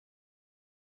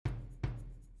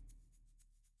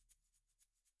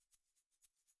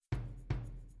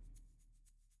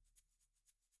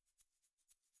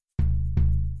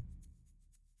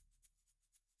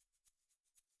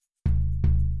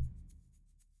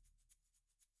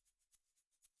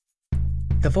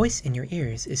The voice in your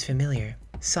ears is familiar,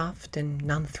 soft and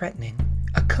non-threatening.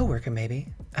 A coworker maybe?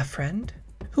 A friend?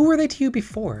 Who were they to you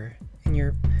before, in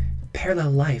your parallel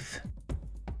life?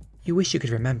 You wish you could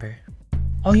remember.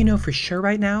 All you know for sure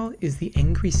right now is the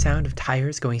angry sound of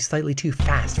tires going slightly too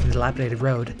fast for the dilapidated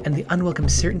road, and the unwelcome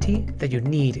certainty that you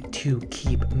need to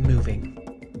keep moving.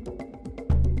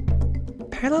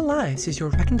 Parallel Lives is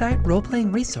your recondite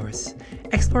role-playing resource,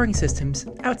 exploring systems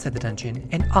outside the dungeon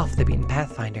and off the beaten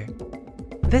pathfinder.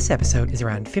 This episode is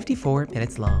around 54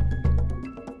 minutes long.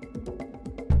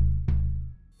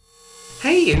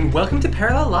 Hey, and welcome to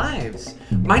Parallel Lives.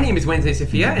 My name is Wednesday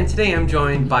Sophia, and today I'm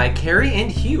joined by Carrie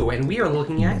and Hugh, and we are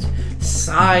looking at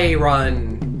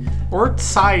Run. Or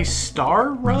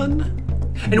Star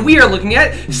Run? And we are looking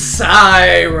at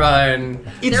Run.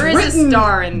 There is a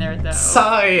star in there, though.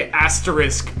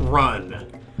 Run.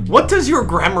 What does your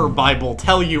grammar Bible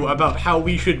tell you about how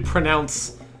we should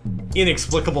pronounce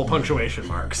inexplicable punctuation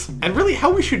marks? And really,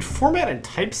 how we should format and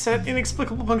typeset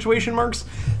inexplicable punctuation marks?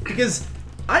 Because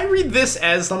I read this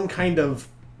as some kind of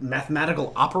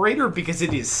mathematical operator because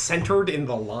it is centered in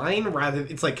the line rather.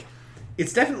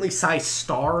 It's definitely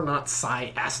star, not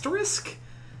asterisk.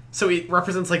 So it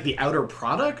represents like the outer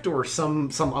product or some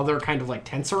other kind of like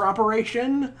tensor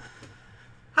operation.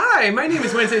 Hi, my name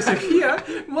is Wednesday Sophia.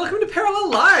 Welcome to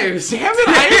Parallel Lives. Damn it,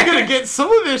 I am gonna get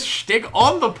some of this shtick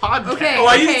on the podcast. Okay. Oh,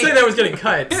 I didn't say that was getting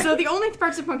cut. So the only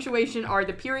parts of punctuation are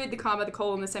the period, the comma, the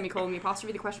colon, the semicolon, the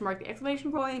apostrophe, the question mark, the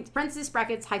exclamation point, parentheses,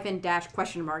 brackets, hyphen, dash,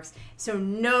 question marks. So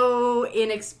no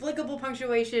inexplicable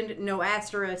punctuation, no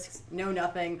asterisks, no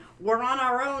nothing. We're on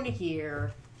our own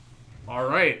here. All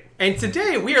right. And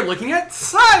today we are looking at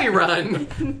Run.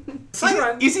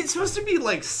 Is it supposed to be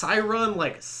like Siren,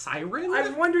 like siren?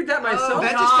 I've wondered that myself.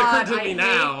 that God, just occurred to me I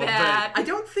now. hate that. I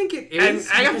don't think it And is.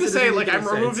 I have to because it say, doesn't like, make I'm any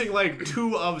sense. removing like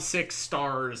 2 of 6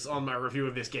 stars on my review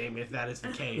of this game, if that is the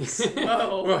case.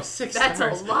 Whoa. Whoa, 6 That's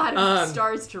stars. a lot of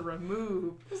stars to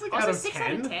remove. It's like Also, out of 6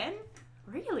 10. out of 10?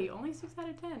 Really? Only 6 out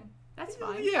of 10? That's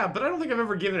fine. Yeah, but I don't think I've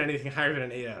ever given anything higher than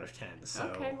an 8 out of 10. So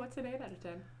Okay, what's an 8 out of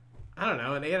 10? I don't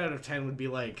know. An 8 out of 10 would be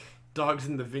like Dogs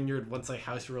in the Vineyard once I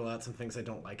house rule out some things I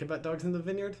don't like about Dogs in the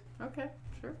Vineyard. Okay,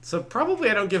 sure. So probably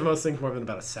I don't give most things more than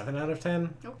about a 7 out of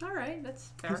 10. Oh, all right, that's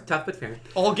fair. It's tough but fair.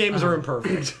 All games are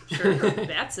imperfect. Sure,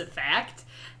 that's a fact.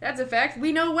 That's a fact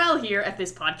we know well here at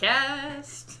this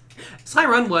podcast.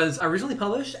 Run was originally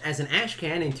published as an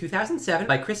ashcan in 2007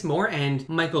 by Chris Moore and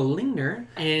Michael Lingner,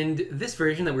 and this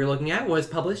version that we're looking at was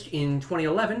published in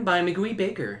 2011 by Magui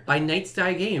Baker by Night's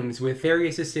Die Games with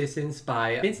various assistance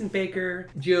by Vincent Baker,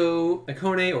 Joe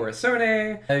Acone or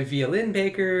Asone, Violin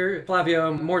Baker,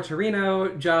 Flavio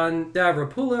Mortorino, John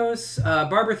Davropoulos,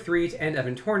 Barbara Threet, and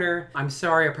Evan Torner. I'm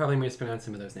sorry, I probably mispronounced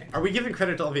some of those names. Are we giving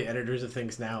credit to all the editors of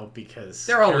things now because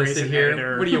They're all Carrie's listed an here.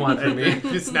 editor What do you want from me?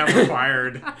 It's now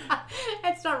required.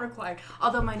 It's not required.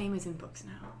 Although my name is in books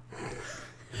now.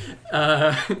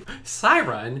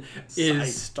 Run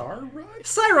is... Star Run?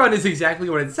 Run is exactly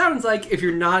what it sounds like if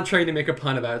you're not trying to make a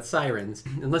pun about sirens.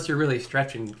 Unless you're really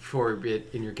stretching for it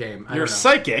in your game. You're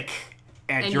psychic,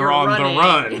 and you're you're on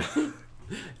running. the run.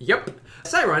 Yep.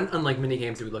 Run, unlike many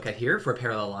games that we look at here for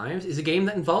Parallel Lives, is a game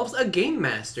that involves a game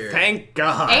master. Thank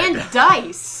God. And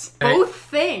dice. Both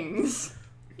things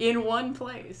in one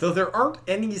place. Though there aren't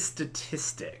any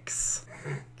statistics.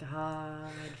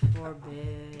 God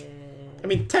forbid. I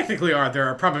mean, technically there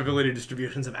are probability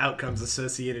distributions of outcomes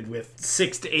associated with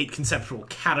 6 to 8 conceptual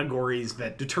categories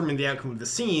that determine the outcome of the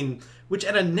scene, which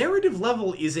at a narrative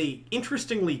level is a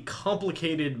interestingly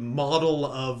complicated model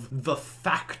of the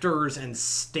factors and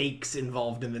stakes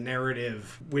involved in the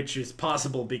narrative, which is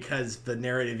possible because the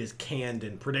narrative is canned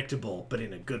and predictable, but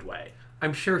in a good way.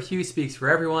 I'm sure Hugh speaks for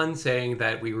everyone, saying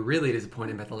that we were really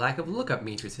disappointed by the lack of lookup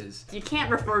matrices. You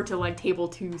can't refer to like table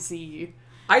 2C.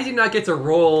 I did not get to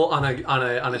roll on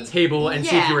a table and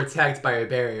see if you were attacked by a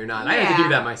berry or not. I had to do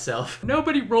that myself.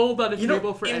 Nobody rolled on a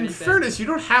table for anything. In fairness, you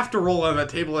don't have to roll on that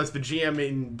table as the GM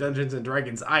in Dungeons and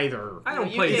Dragons either. I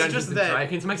don't you play can. Dungeons and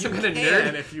Dragons. I'm some kind of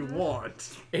And nerd. if you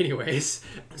want. Anyways,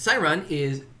 Run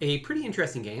is a pretty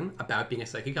interesting game about being a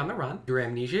psychic on the run. You're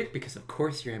amnesiac because, of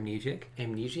course, you're amnesiac.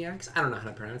 Amnesiacs? I don't know how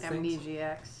to pronounce things.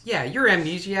 Amnesiacs. Yeah, you're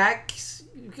amnesiacs.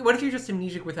 What if you're just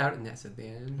amnesic without an S at the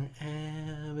end?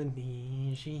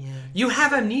 Amnesia. You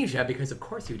have amnesia because, of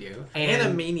course, you do.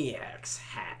 And Animaniacs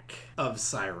hack of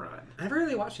Run. I never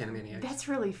really watched Animaniacs. That's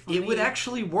really funny. It would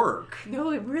actually work.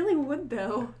 No, it really would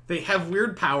though. They have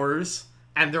weird powers,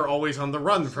 and they're always on the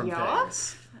run from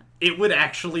things. It would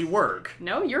actually work.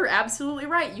 No, you're absolutely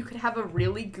right. You could have a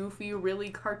really goofy, really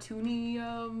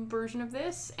cartoony version of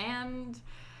this, and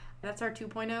That's our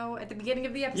 2.0 at the beginning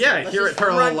of the episode. Yeah, Let's here just at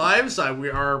Parallel run- Lives,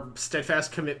 our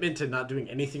steadfast commitment to not doing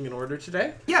anything in order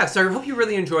today. Yeah, so I hope you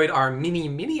really enjoyed our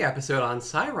mini episode on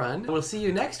Siron. We'll see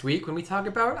you next week when we talk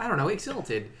about, I don't know,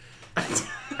 Exalted.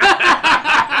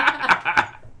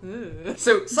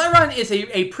 So, Siron is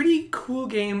a pretty cool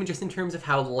game just in terms of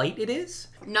how light it is.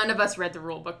 None of us read the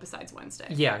rulebook besides Wednesday.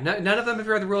 Yeah, none of them have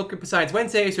read the rule besides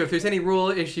Wednesday, so if there's any rule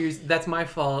issues, that's my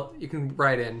fault. You can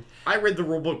write in. I read the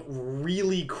rulebook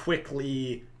really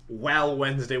quickly while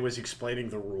Wednesday was explaining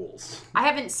the rules. I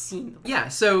haven't seen them. Yeah,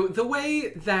 so the way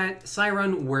that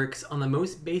Siron works on the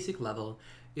most basic level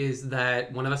is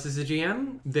that one of us is a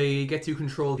GM. They get to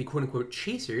control the quote-unquote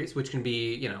chasers, which can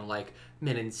be, like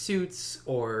men in suits,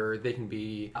 or they can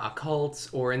be occults,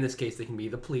 or in this case, they can be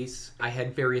the police. I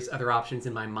had various other options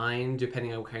in my mind,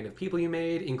 depending on what kind of people you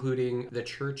made, including the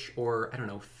church or, I don't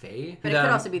know, fae. But it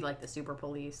could also be like the super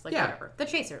police, like whatever. The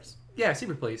chasers. Yeah,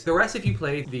 super police. The rest of you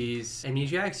play these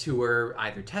amnesiacs who are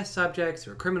either test subjects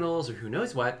or criminals or who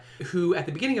knows what, who at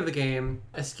the beginning of the game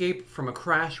escape from a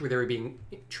crash where they were being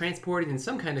transported in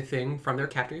some kind of thing from their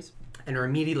captors and are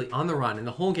immediately on the run. And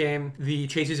the whole game, the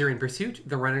chasers are in pursuit,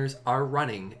 the runners are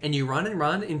running. And you run and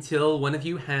run until one of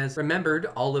you has remembered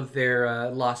all of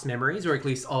their lost memories, or at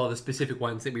least all of the specific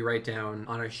ones that we write down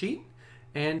on our sheet.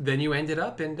 And then you end it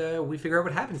up, and we figure out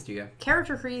what happens to you.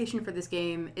 Character creation for this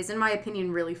game is, in my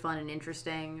opinion, really fun and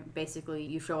interesting. Basically,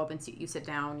 you show up and you sit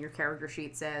down, your character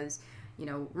sheet says,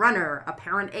 runner,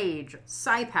 apparent age,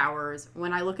 psi powers,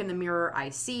 when I look in the mirror, I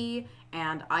see,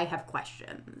 and I have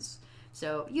questions.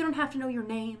 So you don't have to know your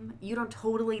name. You don't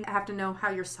totally have to know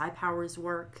how your psi powers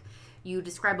work. You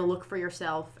describe a look for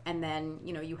yourself, and then,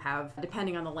 you have,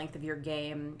 depending on the length of your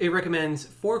game. It recommends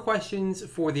 4 questions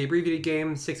for the abbreviated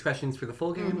game, 6 questions for the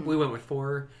full game. Mm-hmm. We went with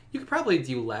 4. You could probably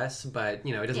do less, but,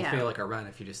 it doesn't feel like a run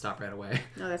if you just stop right away.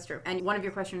 No, that's true. And one of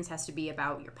your questions has to be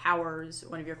about your powers.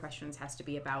 One of your questions has to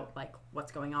be about,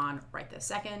 what's going on right this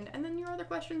second. And then your other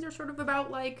questions are sort of about,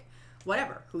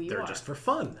 whatever, who you are. They're just for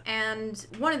fun. And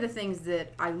one of the things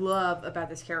that I love about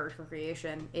this character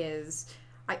creation is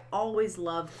I always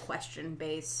love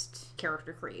question-based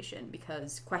character creation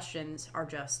because questions are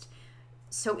just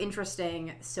so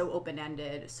interesting, so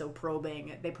open-ended, so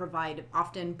probing. They provide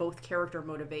often both character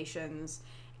motivations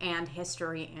and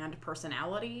history and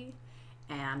personality,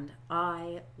 and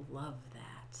I love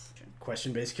that.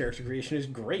 Question-based character creation is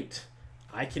great.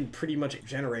 I can pretty much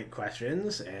generate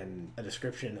questions and a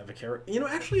description of a character.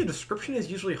 Actually, a description is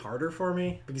usually harder for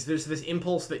me because there's this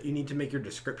impulse that you need to make your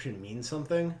description mean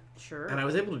something. Sure. And I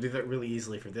was able to do that really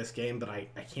easily for this game, but I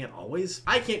can't always.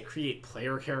 I can't create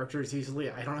player characters easily.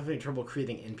 I don't have any trouble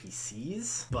creating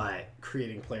NPCs, but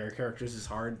creating player characters is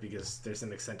hard because there's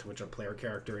an extent to which a player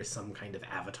character is some kind of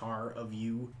avatar of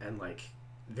you, and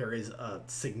there is a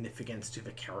significance to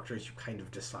the characters you kind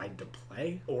of decide to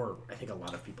play, or I think a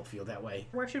lot of people feel that way.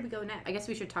 Where should we go next? I guess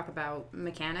we should talk about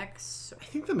mechanics. I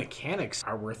think the mechanics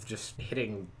are worth just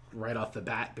hitting right off the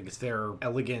bat because they're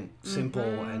elegant, simple,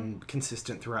 and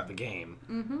consistent throughout the game.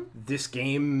 Mm-hmm. This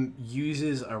game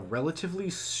uses a relatively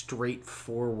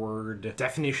straightforward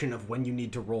definition of when you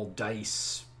need to roll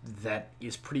dice that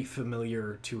is pretty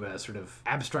familiar to a sort of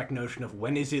abstract notion of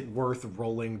when is it worth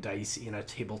rolling dice in a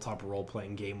tabletop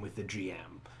role-playing game with the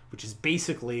GM, which is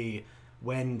basically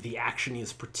when the action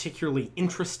is particularly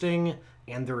interesting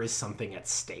and there is something at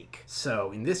stake.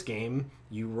 So in this game,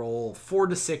 you roll 4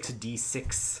 to 6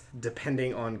 d6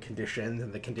 depending on conditions,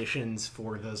 and the conditions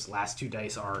for those last 2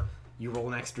 dice are you roll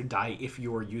an extra die if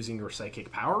you are using your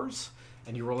psychic powers,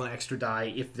 and you roll an extra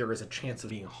die if there is a chance of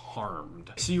being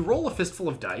harmed. So you roll a fistful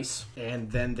of dice,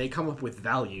 and then they come up with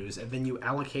values, and then you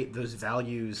allocate those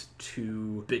values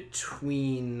to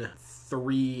between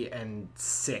 3 and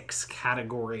 6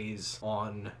 categories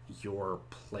on your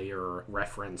player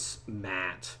reference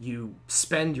mat. You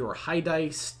spend your high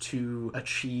dice to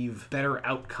achieve better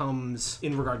outcomes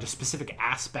in regard to specific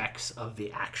aspects of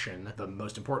the action. The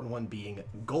most important one being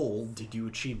gold. Did you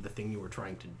achieve the thing you were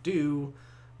trying to do?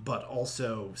 But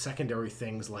also secondary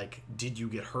things like, did you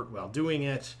get hurt while doing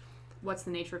it? What's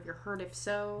the nature of your hurt if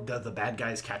so? Do the bad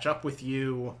guys catch up with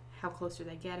you? How close do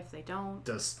they get if they don't?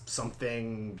 Does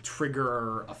something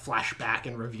trigger a flashback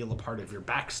and reveal a part of your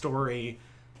backstory,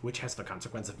 which has the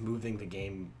consequence of moving the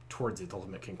game towards its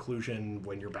ultimate conclusion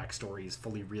when your backstory is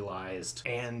fully realized?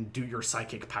 And do your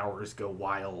psychic powers go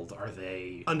wild? Are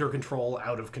they under control,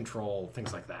 out of control,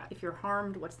 things like that? If you're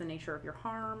harmed, what's the nature of your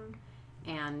harm?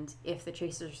 And if the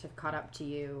chasers have caught up to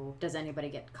you, does anybody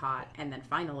get caught? And then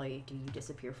finally, do you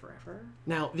disappear forever?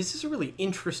 Now, this is a really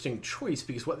interesting choice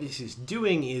because what this is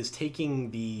doing is taking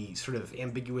the sort of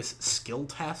ambiguous skill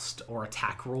test or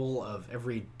attack roll of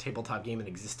every tabletop game in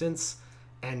existence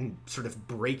and sort of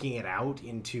breaking it out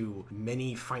into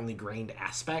many finely grained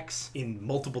aspects in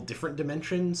multiple different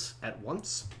dimensions at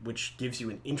once, which gives you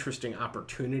an interesting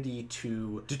opportunity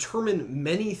to determine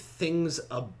many things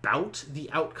about the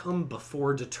outcome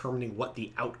before determining what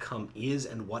the outcome is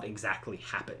and what exactly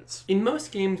happens. In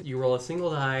most games, you roll a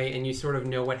single die and you sort of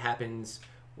know what happens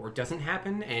or doesn't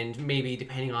happen, and maybe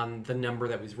depending on the number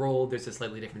that was rolled, there's a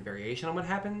slightly different variation on what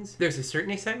happens. There's a certain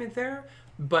excitement there,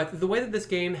 but the way that this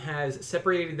game has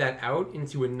separated that out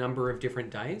into a number of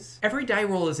different dice, every die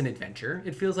roll is an adventure,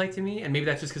 it feels like to me, and maybe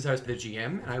that's just because I was the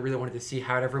GM, and I really wanted to see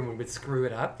how everyone would screw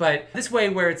it up. But this way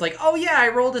where it's like, oh yeah, I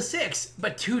rolled a 6,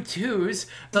 but 2 2s,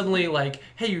 suddenly like,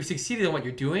 hey, you succeeded in what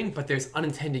you're doing, but there's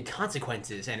unintended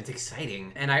consequences, and it's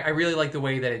exciting. And I really like the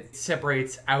way that it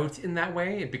separates out in that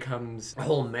way. It becomes a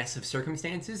whole mess of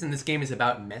circumstances, and this game is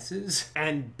about messes.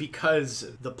 And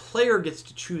because the player gets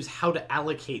to choose how to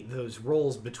allocate those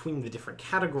roles between the different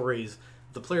categories,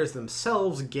 the players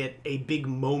themselves get a big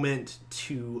moment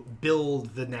to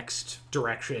build the next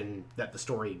direction that the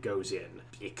story goes in.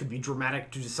 It could be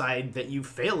dramatic to decide that you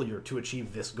failure to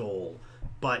achieve this goal,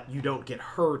 but you don't get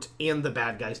hurt and the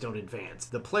bad guys don't advance.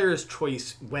 The player's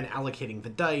choice when allocating the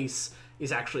dice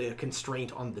is actually a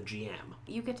constraint on the GM.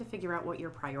 You get to figure out what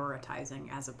you're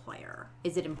prioritizing as a player.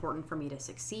 Is it important for me to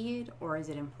succeed, or is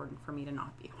it important for me to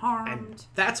not be harmed? And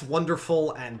that's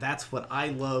wonderful, and that's what I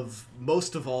love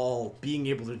most of all being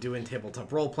able to do in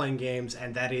tabletop role-playing games,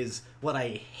 and that is what I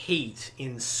hate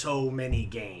in so many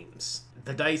games.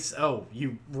 The dice, oh,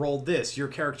 you rolled this, your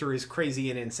character is crazy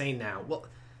and insane now. Well,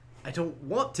 I don't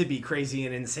want to be crazy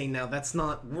and insane now. That's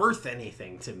not worth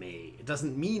anything to me. It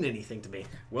doesn't mean anything to me.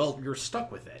 Well, you're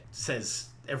stuck with it, says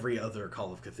every other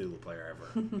Call of Cthulhu player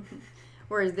ever.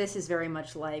 Whereas this is very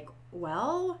much like,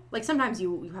 well, like sometimes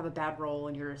you have a bad roll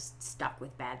and you're just stuck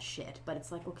with bad shit. But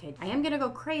it's like, okay, I am going to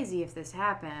go crazy if this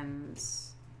happens.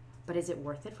 But is it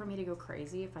worth it for me to go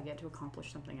crazy if I get to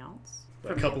accomplish something else?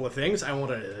 A couple of things. I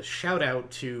want to shout out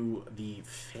to the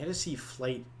Fantasy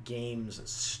Flight Games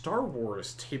Star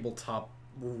Wars tabletop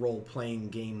role-playing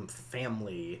game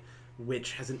family,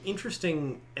 which has an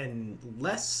interesting and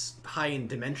less high in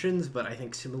dimensions, but I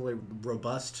think similarly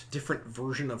robust, different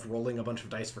version of rolling a bunch of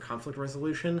dice for conflict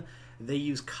resolution. They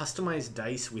use customized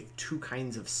dice with 2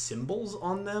 kinds of symbols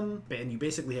on them, and you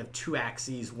basically have 2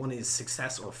 axes. One is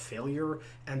success or failure,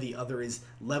 and the other is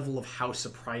level of how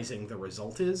surprising the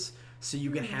result is. So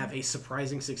you can have a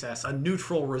surprising success, a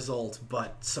neutral result,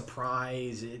 but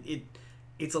surprise.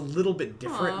 It's a little bit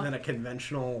different than a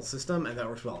conventional system, and that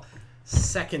works well.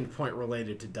 Second point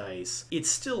related to dice, it's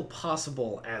still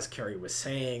possible, as Carrie was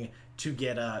saying, to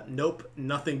get a nope,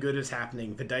 nothing good is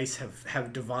happening. The dice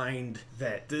have divined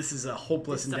that this is a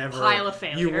hopeless endeavor. A pile of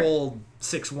failure. You rolled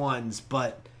 6 1s,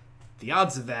 but the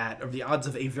odds of that, or the odds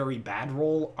of a very bad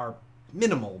roll, are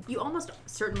minimal. You almost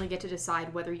certainly get to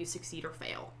decide whether you succeed or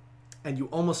fail. And you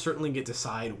almost certainly get to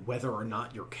decide whether or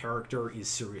not your character is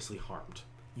seriously harmed.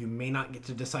 You may not get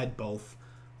to decide both,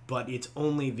 but it's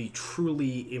only the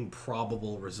truly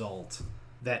improbable result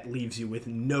that leaves you with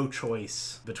no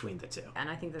choice between the two. And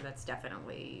I think that that's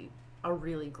definitely a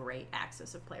really great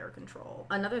axis of player control.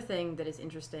 Another thing that is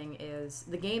interesting is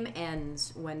the game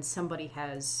ends when somebody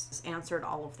has answered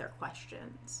all of their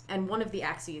questions. And one of the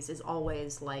axes is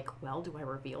always like, well, do I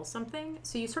reveal something?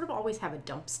 So you sort of always have a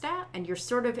dump stat, and you're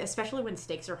sort of, especially when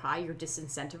stakes are high, you're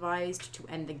disincentivized to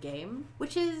end the game,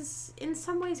 which is in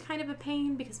some ways kind of a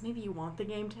pain because maybe you want the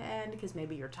game to end because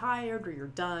maybe you're tired or you're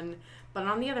done. But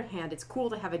on the other hand, it's cool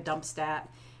to have a dump stat.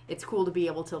 It's cool to be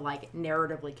able to, like,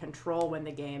 narratively control when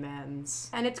the game ends.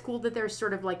 And it's cool that there's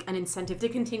sort of, like, an incentive to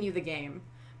continue the game.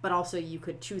 But also you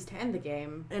could choose to end the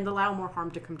game and allow more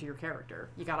harm to come to your character.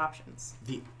 You got options.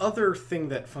 The other thing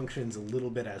that functions a little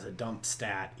bit as a dump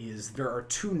stat is there are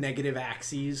 2 negative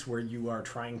axes where you are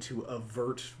trying to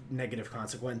avert negative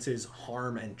consequences,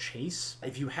 harm and chase.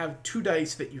 If you have 2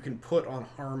 dice that you can put on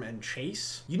harm and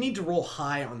chase, you need to roll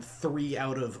high on 3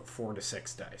 out of 4 to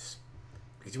 6 dice.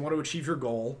 Because you want to achieve your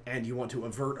goal, and you want to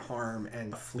avert harm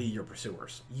and flee your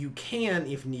pursuers. You can,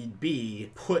 if need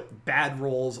be, put bad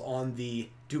rolls on the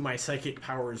do my psychic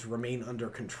powers remain under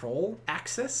control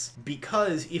axis,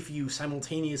 because if you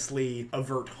simultaneously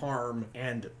avert harm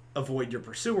and avoid your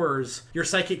pursuers, your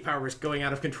psychic powers going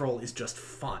out of control is just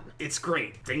fun. It's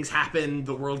great. Things happen,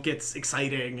 the world gets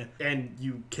exciting, and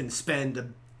you can spend a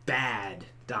bad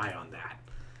die on that.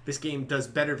 This game does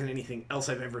better than anything else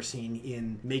I've ever seen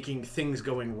in making things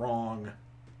going wrong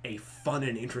a fun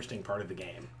and interesting part of the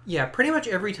game. Yeah, pretty much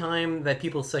every time that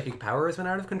people's psychic powers went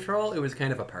out of control, it was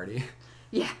kind of a party.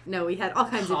 Yeah, no, we had all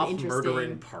kinds Cop of interesting...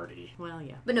 murdering party. Well,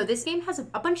 yeah. But no, this game has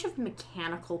a bunch of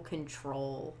mechanical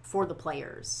control for the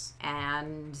players,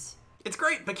 and... It's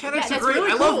great. Mechanics Yeah, are that's great.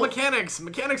 really I love cool. mechanics.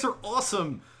 Mechanics are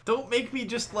awesome. Don't make me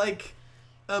just, like,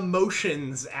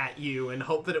 emotions at you and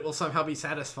hope that it will somehow be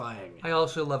satisfying. I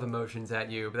also love emotions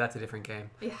at you, but that's a different game.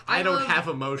 Yeah, I don't love- have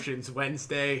emotions,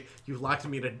 Wednesday. You locked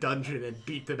me in a dungeon and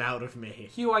beat them out of me.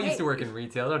 Hugh, I used Hey. to work in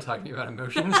retail. Don't talk to me about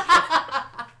emotions.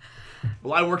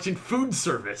 Well, I worked in food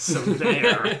service, so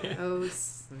there. Oh,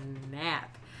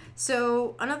 snap.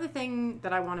 So, another thing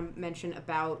that I want to mention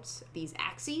about these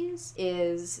axes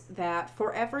is that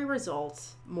for every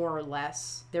result, more or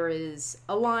less, there is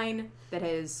a line that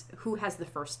is who has the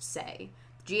first say.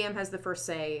 GM has the first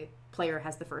say, player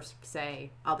has the first say,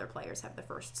 other players have the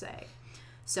first say.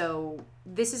 So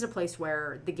this is a place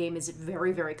where the game is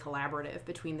very, very collaborative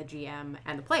between the GM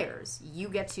and the players. You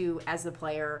get to, as the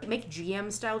player, make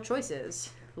GM-style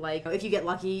choices. Like, if you get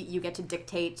lucky, you get to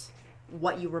dictate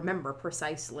what you remember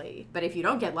precisely. But if you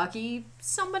don't get lucky,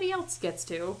 somebody else gets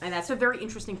to. And that's a very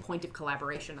interesting point of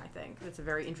collaboration, I think. That's a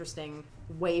very interesting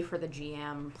way for the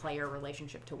GM-player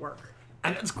relationship to work.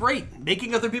 And it's great.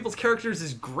 Making other people's characters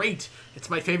is great. It's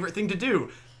my favorite thing to do.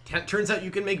 Turns out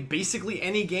you can make basically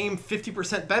any game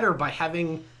 50% better by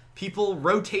having people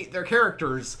rotate their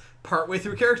characters partway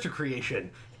through character creation.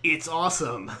 It's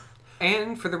awesome.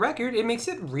 And for the record, it makes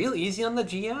it real easy on the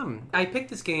GM. I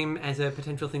picked this game as a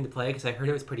potential thing to play because I heard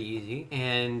it was pretty easy,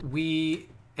 and we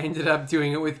ended up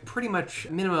doing it with pretty much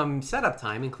minimum setup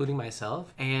time, including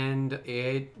myself, and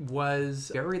it was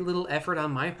very little effort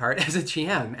on my part as a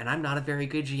GM, and I'm not a very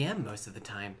good GM most of the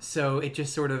time. So it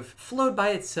just sort of flowed by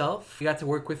itself. We got to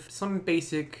work with some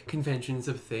basic conventions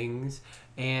of things,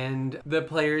 and the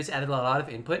players added a lot of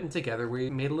input, and together we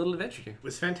made a little adventure. It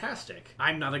was fantastic.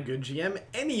 I'm not a good GM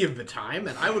any of the time,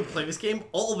 and I would play this game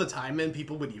all the time, and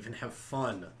people would even have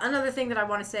fun. Another thing that I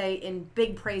want to say in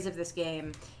big praise of this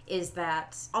game is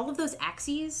that all of those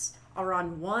axes are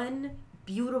on one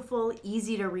beautiful,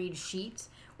 easy-to-read sheet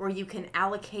where you can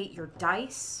allocate your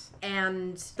dice.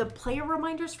 And the player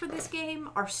reminders for this game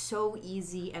are so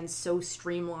easy and so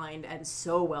streamlined and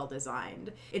so well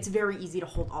designed. It's very easy to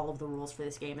hold all of the rules for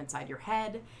this game inside your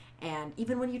head, and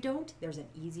even when you don't, there's an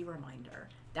easy reminder.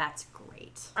 That's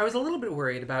great. I was a little bit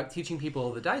worried about teaching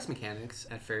people the dice mechanics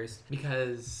at first,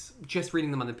 because just reading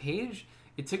them on the page,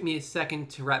 it took me a second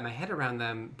to wrap my head around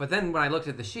them, but then when I looked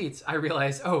at the sheets, I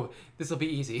realized, oh, this will be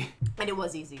easy. And it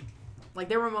was easy. Like,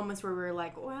 there were moments where we were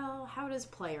like, well, how does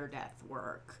player death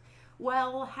work?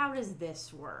 Well, how does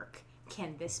this work?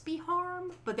 Can this be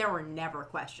harm? But there were never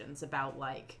questions about,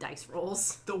 like, dice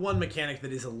rolls. The one mechanic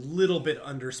that is a little bit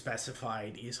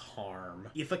underspecified is harm.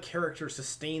 If a character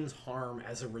sustains harm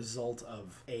as a result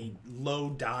of a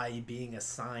low die being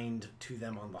assigned to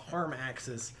them on the harm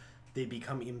axis, they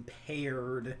become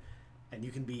impaired, and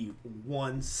you can be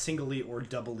one singly or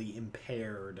doubly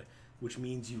impaired, which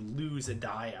means you lose a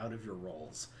die out of your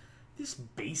rolls. This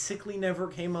basically never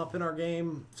came up in our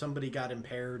game. Somebody got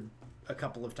impaired a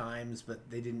couple of times, but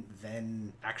they didn't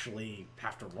then actually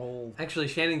have to roll. Actually,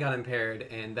 Shannon got impaired,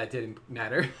 and that didn't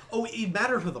matter. Oh, it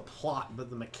mattered for the plot, but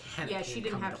the mechanic Yeah, she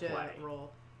didn't come have to play.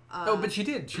 roll. Oh, but she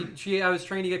did. She. I was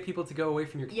trying to get people to go away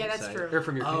from your Yeah, that's campsite, true. or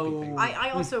from your camping thing.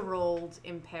 I also rolled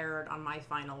impaired on my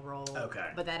final roll. Okay.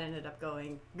 But that ended up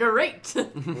going great.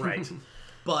 Right.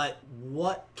 But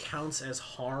what counts as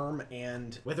harm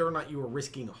and whether or not you are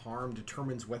risking harm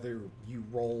determines whether you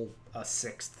roll a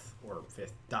 6th or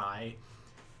 5th die.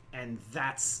 And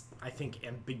that's, I think,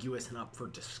 ambiguous and up for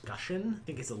discussion. I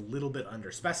think it's a little bit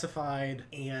underspecified.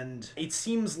 And it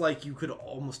seems like you could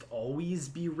almost always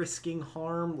be risking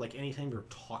harm. Like anytime you're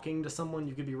talking to someone,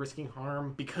 you could be risking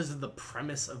harm. Because of the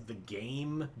premise of the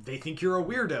game, they think you're a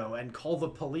weirdo and call the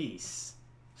police.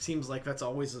 Seems like that's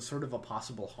always a sort of a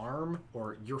possible harm,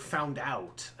 or you're found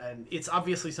out. And it's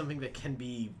obviously something that can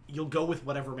be, you'll go with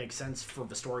whatever makes sense for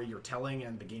the story you're telling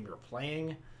and the game you're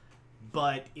playing,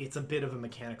 but it's a bit of a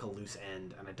mechanical loose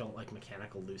end, and I don't like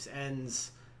mechanical loose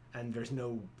ends, and there's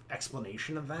no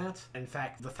explanation of that. In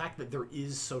fact, the fact that there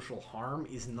is social harm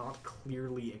is not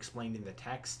clearly explained in the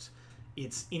text.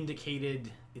 It's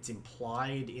indicated, it's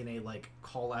implied in a, like,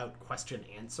 call-out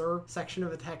question-answer section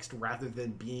of the text rather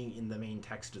than being in the main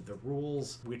text of the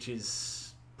rules, which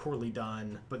is poorly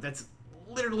done. But that's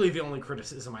literally the only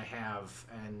criticism I have,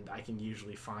 and I can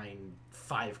usually find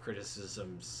 5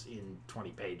 criticisms in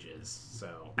 20 pages.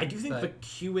 So I do think the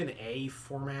Q&A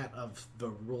format of the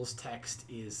rules text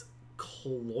is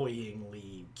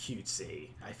cloyingly cutesy.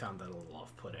 I found that a little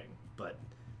off-putting, but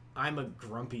I'm a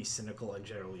grumpy, cynical, and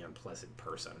generally unpleasant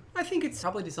person. I think it's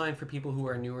probably designed for people who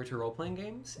are newer to role-playing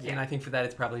games, and I think for that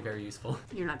it's probably very useful.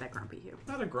 You're not that grumpy, Hugh.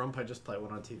 Not a grump, I just play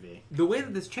one on TV. The way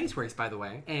that this chase works, by the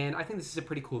way, and I think this is a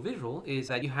pretty cool visual, is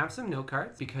that you have some note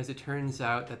cards, because it turns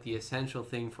out that the essential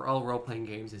thing for all role-playing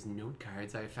games is note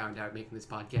cards, I found out making this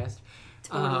podcast.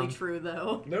 Totally true,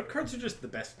 though. Note cards are just the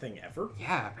best thing ever.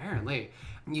 Yeah, apparently.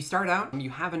 You start out,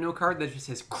 you have a note card that just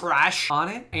says crash on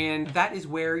it, and that is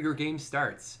where your game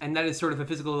starts. And that is sort of a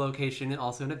physical location and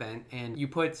also an event. And you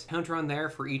put a counter on there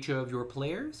for each of your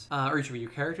players, or each of your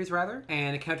characters rather,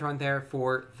 and a counter on there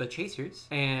for the chasers.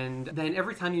 And then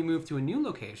every time you move to a new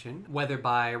location, whether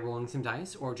by rolling some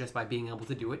dice or just by being able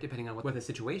to do it, depending on what the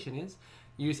situation is,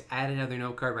 you just add another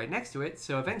note card right next to it.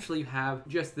 So eventually you have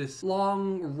just this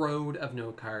long road of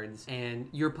note cards, and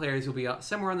your players will be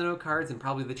somewhere on the note cards, and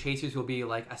probably the chasers will be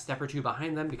like a step or two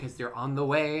behind them because they're on the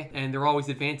way, and they're always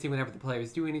advancing whenever the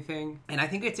players do anything. And I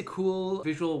think it's a cool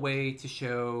visual way to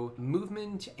show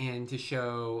movement and to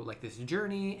show like this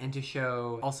journey and to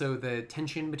show also the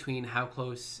tension between how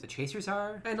close the chasers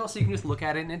are. And also you can just look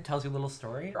at it and it tells you a little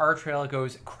story. Our trail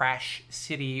goes Crash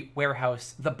City,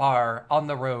 Warehouse, the bar, on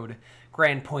the road,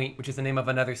 Grand Point, which is the name of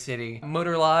another city,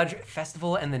 Motor Lodge,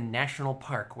 Festival, and the National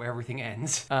Park, where everything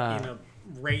ends. In a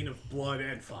rain of blood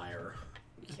and fire.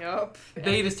 Yup.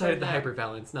 They decided the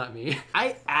hyperbalance, not me.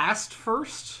 I asked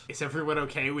first, is everyone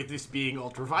okay with this being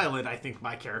ultra-violent? I think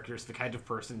my character's the kind of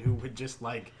person who would just,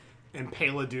 like,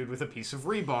 impale a dude with a piece of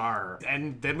rebar.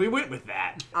 And then we went with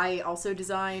that. I also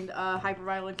designed a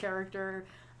hyperviolent character.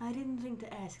 I didn't think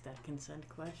to ask that consent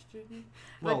question.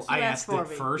 Well, but you I asked for it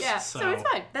me. first, yeah, so... it's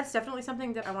fine. That's definitely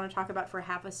something that I want to talk about for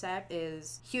half a sec,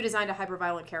 is Hugh designed a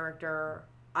hyperviolent character,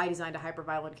 I designed a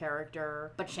hyperviolent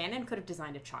character, but Shannon could have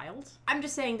designed a child. I'm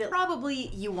just saying that probably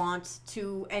you want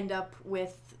to end up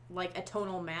with, like, a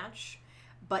tonal match,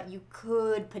 but you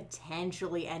could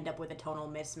potentially end up with a tonal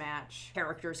mismatch.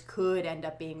 Characters could end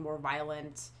up being more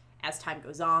violent as time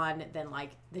goes on than,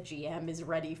 like, the GM is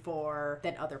ready for,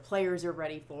 than other players are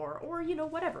ready for, or, you know,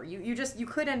 whatever. You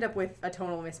could end up with a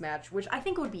tonal mismatch, which I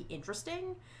think would be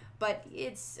interesting, but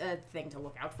it's a thing to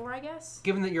look out for, I guess.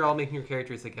 Given that you're all making your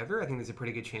characters together, I think there's a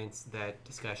pretty good chance that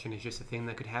discussion is just a thing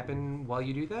that could happen while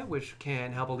you do that, which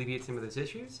can help alleviate some of those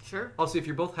issues. Sure. Also, if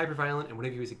you're both hyperviolent and one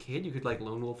of you is a kid, you could, like,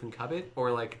 lone wolf and cub it,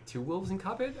 or, like, two wolves and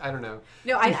cub it. I don't know.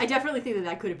 No, I definitely think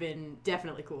that could have been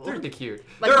definitely cool. They're cute.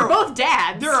 Like, we're both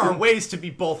dads. There are ways to be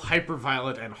both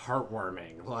hyperviolent and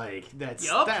heartwarming. Like,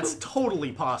 that's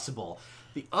totally possible.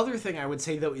 The other thing I would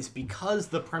say, though, is because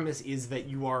the premise is that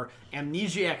you are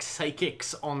amnesiac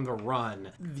psychics on the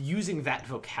run, using that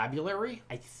vocabulary,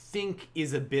 I think,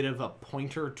 is a bit of a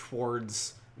pointer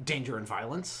towards danger and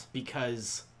violence,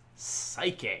 because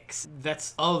psychics,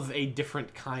 that's of a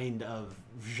different kind of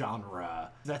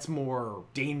genre. That's more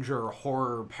danger,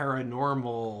 horror,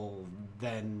 paranormal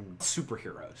than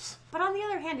superheroes. But on the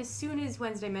other hand, as soon as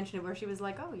Wednesday mentioned it, where she was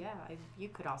like, oh yeah, you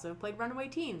could also have played Runaway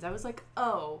Teens, I was like,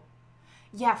 oh,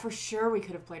 yeah, for sure we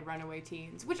could have played Runaway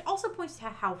Teens, which also points to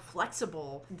how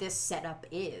flexible this setup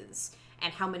is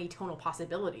and how many tonal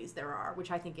possibilities there are,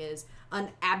 which I think is an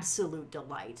absolute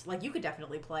delight. Like, you could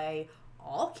definitely play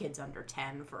all kids under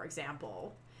 10, for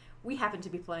example. We happen to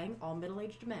be playing all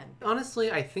middle-aged men. Honestly,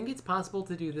 I think it's possible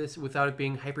to do this without it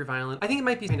being hyper-violent. I think it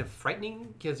might be kind of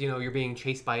frightening because, you know, you're being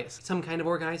chased by some kind of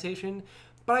organization.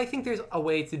 But I think there's a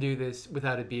way to do this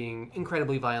without it being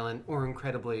incredibly violent or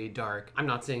incredibly dark. I'm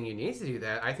not saying you need to do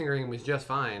that. I think everything was just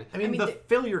fine. I mean the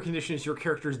failure condition is your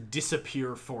characters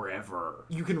disappear forever.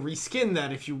 You can reskin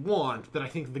that if you want, but I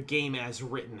think the game as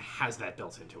written has that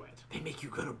built into it. They make you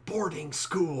go to boarding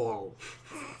school.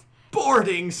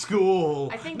 Boarding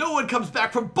school! I think no one comes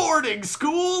back from boarding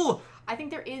school! I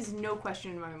think there is no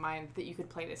question in my mind that you could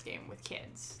play this game with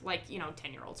kids. Like, you know,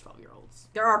 10-year-olds, 12-year-olds.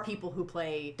 There are people who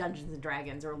play Dungeons &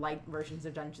 Dragons or light versions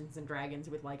of Dungeons & Dragons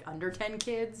with, like, under 10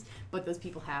 kids, but those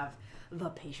people have the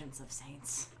patience of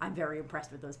saints. I'm very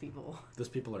impressed with those people. Those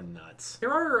people are nuts.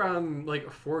 There are,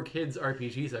 like, 4 kids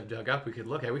RPGs I've dug up we could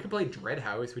look at. We could play Dread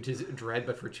House, which is Dread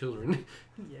but for children.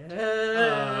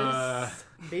 Yes!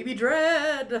 Baby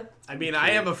Dread! I mean,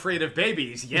 I am afraid of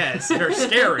babies, yes. They're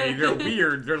scary, they're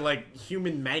weird, they're like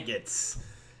human maggots.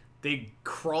 They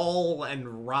crawl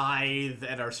and writhe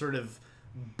and are sort of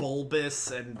bulbous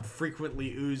and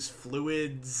frequently ooze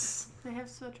fluids. They have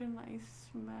such a nice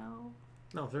smell.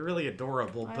 No, they're really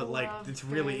adorable, but like it's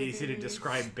really easy to babies.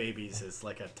 describe babies as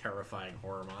like a terrifying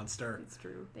horror monster. It's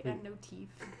true. They got no teeth.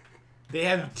 They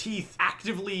have teeth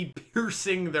actively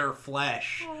piercing their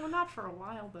flesh. Oh, not for a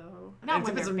while, though. Not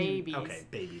when they're babies. Okay,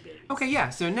 babies. Okay, yeah,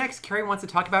 so next, Carrie wants to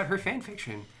talk about her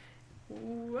fanfiction.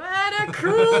 What a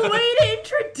cruel way to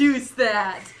introduce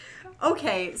that!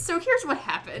 Okay, so here's what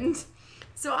happened.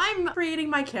 So I'm creating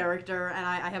my character, and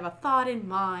I have a thought in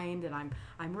mind, and I'm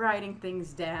writing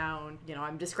things down. You know,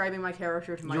 I'm describing my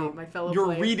character to my fellow You're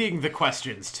players. reading the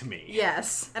questions to me.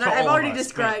 Yes, and To I've all of already us,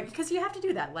 described, because you have to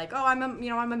do that. Like, oh, I'm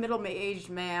a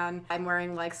middle-aged man. I'm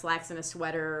wearing like slacks and a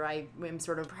sweater. I am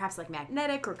sort of perhaps like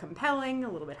magnetic or compelling, a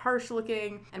little bit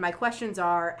harsh-looking. And my questions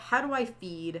are: how do I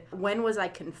feed? When was I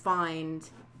confined?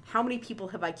 How many people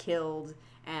have I killed?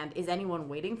 And is anyone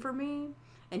waiting for me?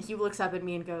 And he looks up at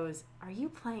me and goes, "Are you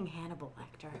playing Hannibal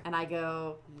Lecter?" And I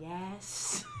go,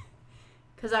 "Yes."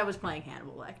 Because I was playing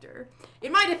Hannibal Lecter.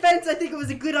 In my defense, I think it was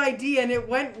a good idea and it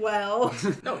went well.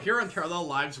 No, here on Parallel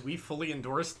Lives, we fully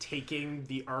endorse taking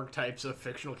the archetypes of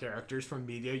fictional characters from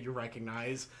media you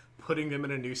recognize, putting them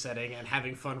in a new setting, and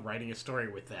having fun writing a story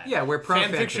with that. Yeah, we're pro fan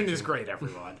fan fiction fiction. is great,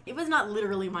 everyone. It was not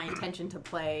literally my intention to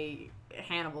play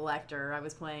Hannibal Lecter. I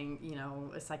was playing, you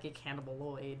know, a psychic Hannibal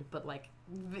Lloyd, but like,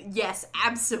 yes,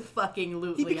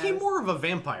 abso-fucking-lutely. He became more of a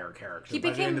vampire character by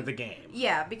the end of the game.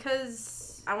 Yeah,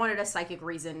 because I wanted a psychic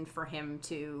reason for him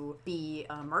to be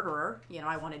a murderer. You know,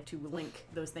 I wanted to link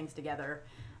those things together.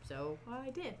 So I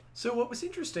did. So what was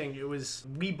interesting, it was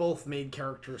we both made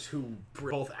characters who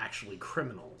were both actually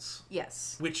criminals.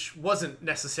 Yes. Which wasn't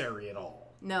necessary at all.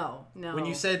 No. When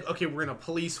you said, okay, we're in a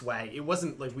police wagon, it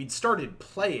wasn't like we'd started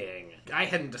playing. I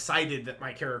hadn't decided that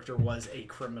my character was a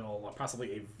criminal,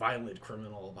 possibly a violent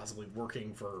criminal, possibly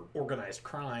working for organized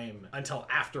crime, until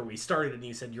after we started and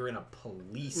you said you're in a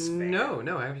police van. No,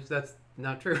 that's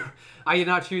not true. I did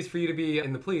not choose for you to be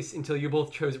in the police until you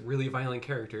both chose really violent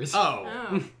characters.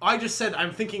 Oh. I just said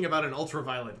I'm thinking about an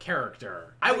ultra-violent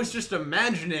character. I was just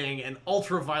imagining an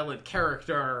ultra-violent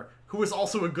character who was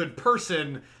also a good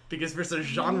person because there's a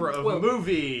genre of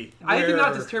movie where... I did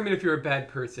not determine if you're a bad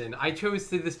person. I chose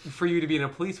for you to be in a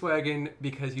police wagon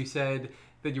because you said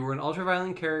that you were an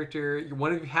ultra-violent character,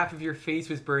 half of your face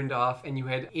was burned off, and you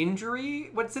had injury...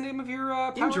 What's the name of your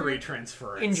power? Injury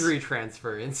transference. Injury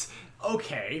transference.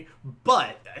 Okay,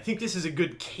 but I think this is a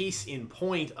good case in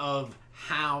point of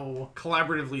how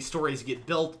collaboratively stories get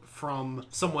built from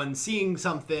someone seeing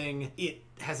something, it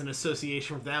has an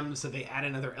association with them, so they add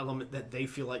another element that they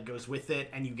feel like goes with it,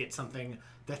 and you get something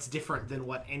that's different than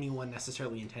what anyone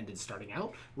necessarily intended starting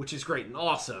out, which is great and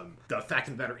awesome. The fact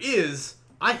of the matter is,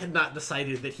 I had not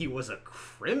decided that he was a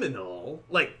criminal.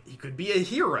 Like, he could be a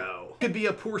hero. Could be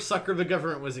a poor sucker the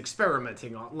government was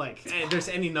experimenting on. Like, there's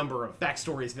any number of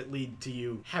backstories that lead to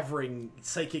you having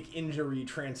psychic injury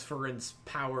transference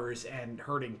powers and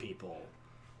hurting people.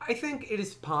 I think it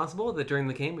is possible that during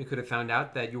the game we could have found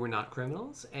out that you were not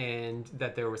criminals and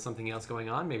that there was something else going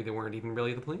on. Maybe they weren't even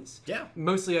really the police. Yeah.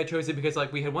 Mostly I chose it because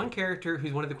we had one character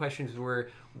whose one of the questions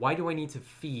were, why do I need to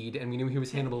feed? And we knew he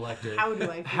was Hannibal Lecter. How do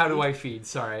I feed? How do I feed?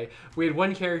 Sorry. We had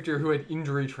one character who had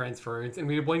injury transference, and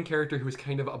we had one character who was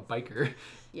kind of a biker.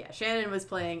 Yeah, Shannon was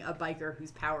playing a biker whose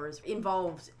powers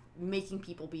involved making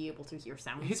people be able to hear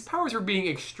sounds. His powers were being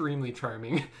extremely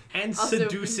charming. And Also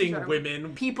seducing charming.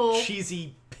 women. People.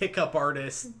 Cheesy pickup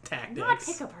artist tactics. Not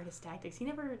pickup artist tactics. He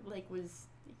never, was...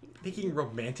 Making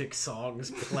romantic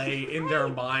songs play in their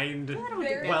mind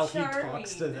Very while charming. he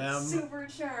talks to them. Super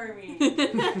charming.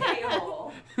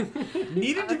 Hey-oh.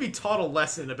 Needed to be taught a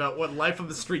lesson about what life of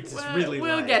the streets is really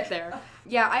we'll like. get there.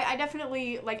 Yeah, I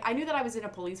definitely, I knew that I was in a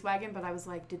police wagon, but I was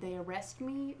like, did they arrest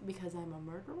me because I'm a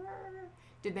murderer?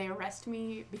 Did they arrest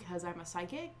me because I'm a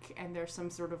psychic and there's some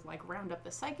sort of round up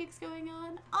the psychics going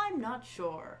on? I'm not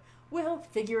sure. We'll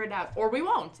figure it out. Or we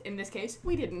won't. In this case,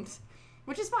 we didn't.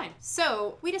 Which is fine.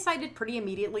 So, we decided pretty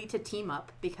immediately to team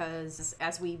up because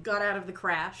as we got out of the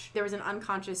crash, there was an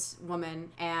unconscious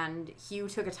woman and Hugh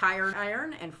took a tire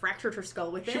iron and fractured her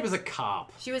skull with it. She was a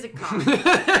cop. She was a cop.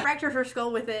 Fractured her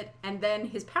skull with it, and then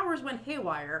his powers went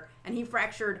haywire, and he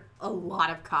fractured a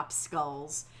lot of cops'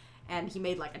 skulls. And he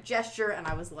made a gesture, and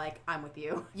I was like, I'm with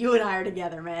you. You and I are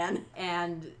together, man.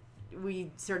 And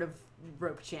we sort of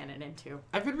roped Shannon into.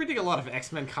 I've been reading a lot of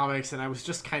X-Men comics, and I was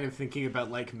just kind of thinking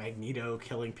about Magneto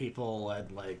killing people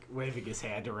and waving his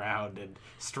hand around and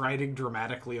striding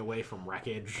dramatically away from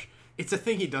wreckage. It's a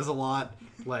thing he does a lot,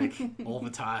 all the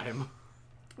time.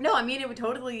 No, I mean, it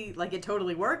totally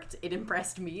worked. It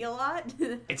impressed me a lot.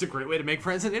 It's a great way to make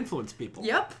friends and influence people.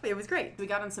 Yep, it was great. We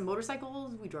got on some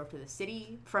motorcycles, we drove to the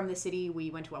city. From the city, we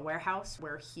went to a warehouse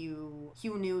where Hugh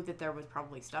knew that there was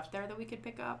probably stuff there that we could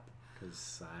pick up.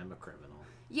 Because I'm a criminal.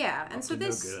 Yeah, and so to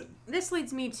no good. this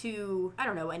leads me to,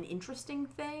 an interesting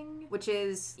thing, which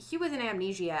is he was an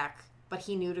amnesiac, but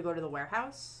he knew to go to the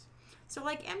warehouse. So,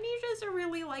 amnesia is a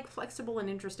really, flexible and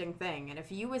interesting thing. And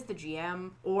if you as the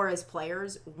GM or as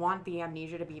players want the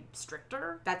amnesia to be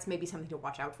stricter, that's maybe something to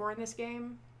watch out for in this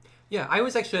game. Yeah, I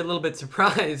was actually a little bit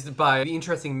surprised by the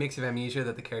interesting mix of amnesia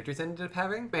that the characters ended up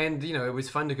having. And, it was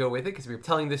fun to go with it because we were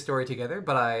telling this story together.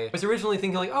 But I was originally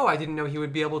thinking, like, oh, I didn't know he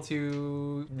would be able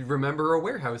to remember a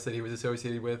warehouse that he was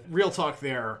associated with. Real talk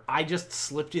there. I just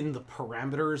slipped in the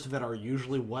parameters that are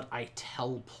usually what I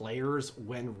tell players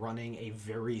when running a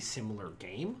very similar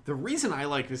game. The reason I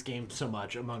like this game so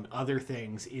much, among other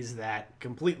things, is that,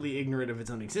 completely ignorant of its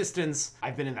own existence,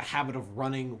 I've been in the habit of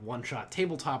running one-shot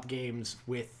tabletop games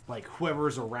with, like,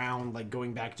 whoever's around, like,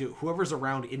 going back to whoever's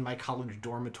around in my college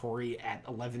dormitory at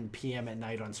 11 p.m. at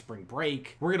night on spring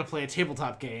break. We're gonna play a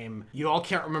tabletop game. You all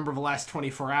can't remember the last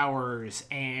 24 hours,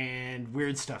 and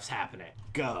weird stuff's happening.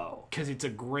 Go. Because it's a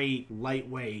great,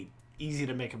 lightweight, easy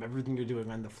to make up everything you're doing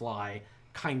on the fly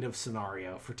kind of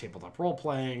scenario for tabletop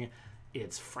role-playing.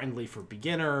 It's friendly for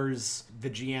beginners. The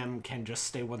GM can just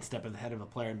stay one step ahead of the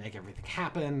player and make everything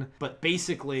happen. But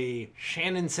basically,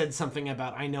 Shannon said something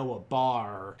about, I know a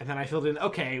bar, and then I filled in,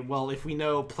 okay, well, if we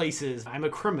know places, I'm a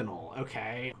criminal,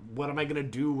 okay? What am I gonna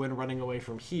do when running away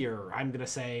from here? I'm gonna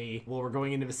say, well, we're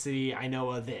going into the city, I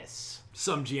know a this.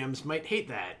 Some GMs might hate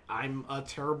that. I'm a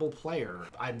terrible player.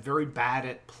 I'm very bad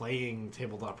at playing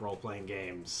tabletop role-playing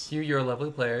games. You're a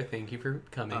lovely player. Thank you for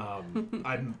coming.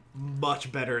 I'm much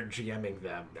better at GMing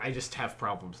them. I just have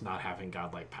problems not having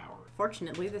godlike power.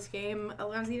 Fortunately, this game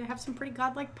allows you to have some pretty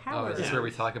godlike Oh, powers. is this where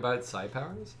we talk about side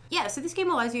powers? Yeah, so this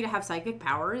game allows you to have psychic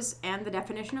powers, and the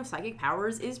definition of psychic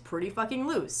powers is pretty fucking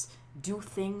loose. Do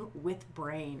thing with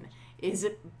brain is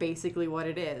basically what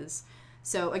it is.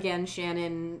 So again,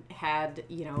 Shannon had,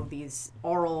 these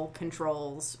oral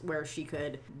controls where she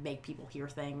could make people hear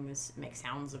things, make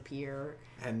sounds appear.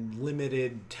 And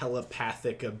limited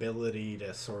telepathic ability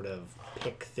to sort of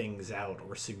pick things out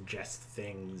or suggest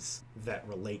things that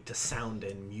relate to sound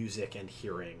and music and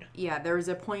hearing. Yeah, there was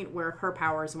a point where her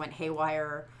powers went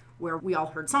haywire, where we all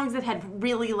heard songs that had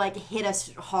really, hit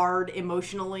us hard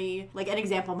emotionally. Like, an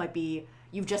example might be,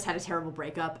 you've just had a terrible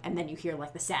breakup, and then you hear,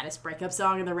 the saddest breakup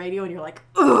song on the radio, and you're like,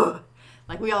 ugh!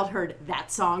 We all heard that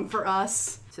song for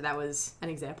us. So that was an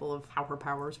example of how her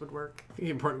powers would work. I think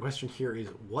the important question here is,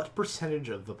 what percentage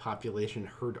of the population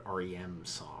heard REM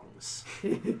songs?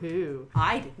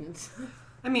 I didn't.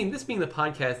 I mean, this being the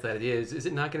podcast that it is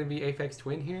it not going to be Aphex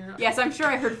Twin here? Yes, I'm sure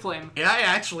I heard Flim. And I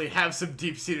actually have some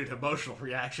deep-seated emotional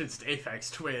reactions to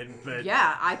Aphex Twin, but...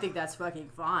 Yeah, I think that's fucking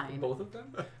fine. Both of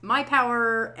them? My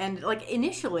power, and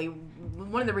initially,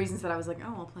 one of the reasons that I was like,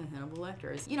 oh, I'll play Hannibal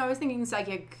Lecter is, I was thinking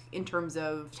psychic in terms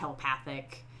of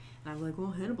telepathic. And I'm like,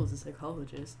 well, Hannibal's a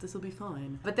psychologist. This will be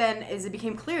fine. But then as it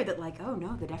became clear that, oh,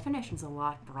 no, the definition's a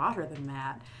lot broader than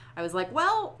that, I was like,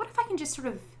 well, what if I can just sort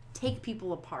of take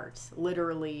people apart,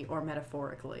 literally or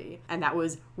metaphorically? And that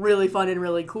was really fun and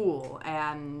really cool.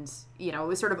 And, it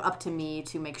was sort of up to me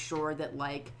to make sure that,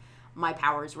 my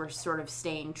powers were sort of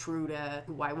staying true to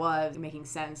who I was, making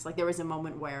sense. There was a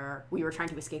moment where we were trying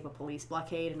to escape a police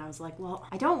blockade, and I was like, well,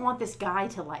 I don't want this guy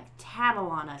to, tattle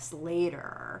on us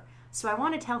later. So I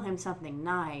want to tell him something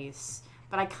nice,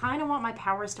 but I kind of want my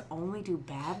powers to only do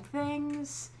bad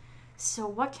things. So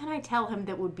what can I tell him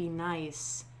that would be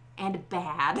nice and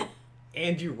bad?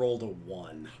 And you rolled a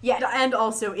 1. Yeah, and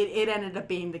also it ended up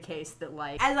being the case that,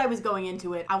 as I was going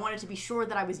into it, I wanted to be sure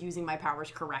that I was using my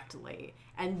powers correctly.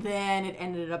 And then it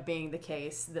ended up being the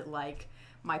case that,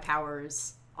 my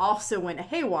powers also went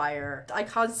haywire. I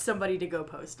caused somebody to go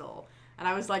postal. And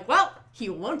I was like, well, he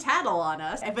won't tattle on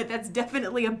us, but that's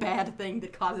definitely a bad thing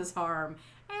that causes harm.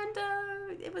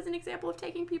 And it was an example of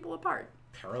taking people apart.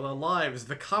 Parallel Lives,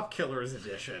 the Cop Killers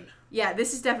edition. Yeah,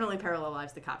 this is definitely Parallel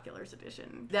Lives, the Cop Killers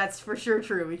edition. That's for sure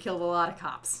true. We killed a lot of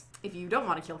cops. If you don't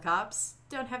want to kill cops,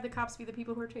 don't have the cops be the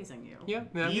people who are chasing you. Yeah.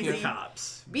 Be the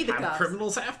cops. Be the have cops.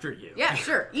 Criminals after you. Yeah,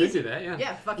 sure. Could Easy. do that, yeah.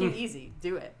 Yeah, fucking easy.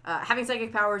 Do it. Having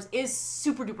psychic powers is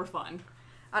super duper fun.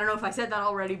 I don't know if I said that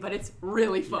already, but it's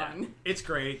really fun. Yeah, it's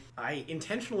great. I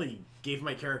intentionally gave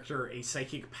my character a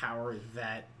psychic power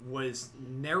that was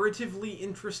narratively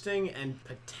interesting and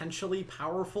potentially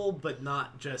powerful, but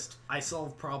not just, I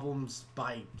solve problems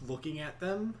by looking at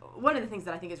them. One of the things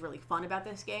that I think is really fun about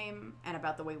this game, and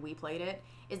about the way we played it,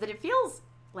 is that it feels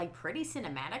pretty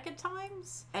cinematic at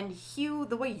times. And Hugh,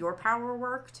 the way your power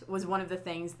worked was one of the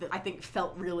things that I think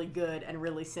felt really good and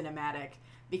really cinematic.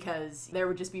 Because there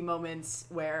would just be moments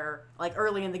where,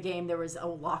 early in the game, there was a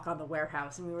lock on the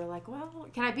warehouse, and we were like, well,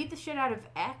 can I beat the shit out of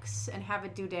X and have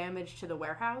it do damage to the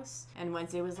warehouse? And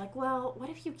Wednesday was like, well, what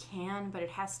if you can, but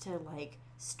it has to,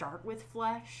 start with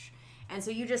flesh? And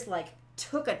so you just,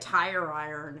 took a tire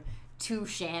iron to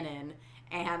Shannon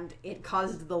and it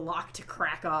caused the lock to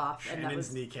crack off. And that Shannon's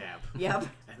was kneecap. Yep.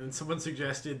 And then someone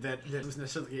suggested that it was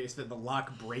necessarily the case that the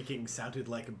lock breaking sounded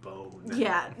like bone.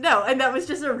 Yeah, no, and that was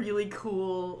just a really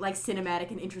cool, like,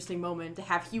 cinematic and interesting moment to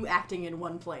have Hugh acting in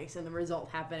one place and the result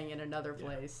happening in another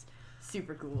place.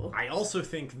 Super cool. I also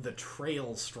think the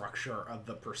trail structure of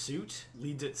the pursuit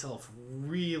leads itself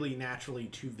really naturally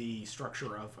to the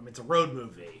structure of, it's a road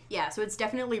movie. Yeah, so it's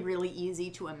definitely really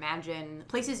easy to imagine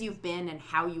places you've been and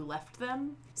how you left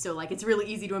them. So, like, it's really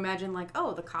easy to imagine, like,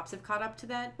 oh, the cops have caught up to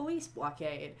that police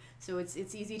blockade. So it's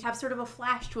easy to have sort of a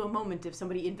flash to a moment of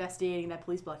somebody investigating that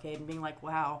police blockade and being like,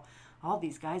 wow, all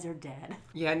these guys are dead.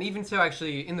 Yeah, and even so,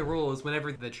 actually, in the rules,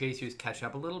 whenever the chasers catch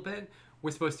up a little bit, we're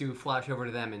supposed to flash over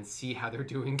to them and see how they're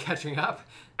doing catching up.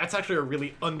 That's actually a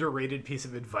really underrated piece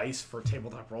of advice for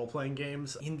tabletop role-playing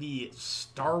games. In the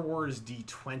Star Wars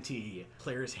D20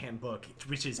 Player's Handbook,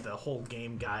 which is the whole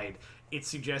game guide, it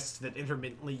suggests that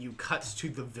intermittently you cut to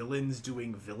the villains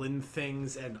doing villain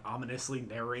things and ominously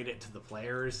narrate it to the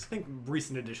players. I think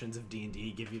recent editions of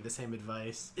D&D give you the same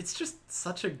advice. It's just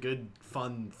such a good,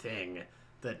 fun thing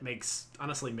that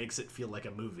honestly makes it feel like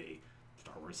a movie.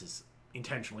 Star Wars is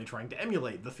intentionally trying to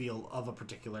emulate the feel of a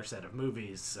particular set of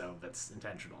movies, so that's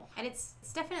intentional. And it's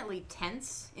definitely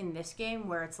tense in this game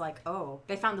where it's like, oh,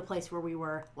 they found the place where we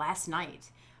were last night.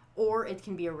 Or it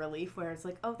can be a relief where it's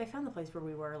like, oh, they found the place where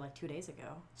we were like 2 days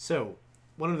ago. So,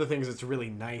 one of the things that's really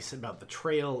nice about the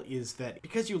trail is that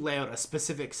because you lay out a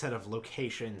specific set of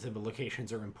locations, and the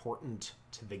locations are important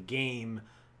to the game,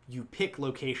 you pick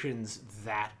locations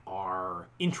that are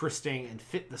interesting and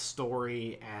fit the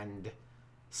story and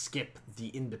skip the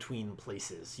in-between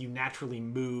places. You naturally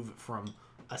move from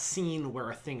a scene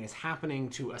where a thing is happening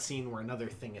to a scene where another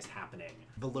thing is happening.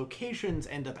 The locations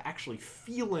end up actually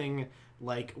feeling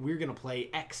like we're going to play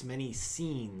X many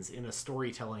scenes in a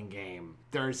storytelling game.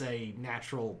 There's a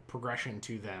natural progression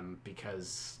to them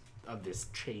because of this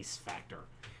chase factor.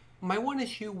 My one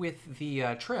issue with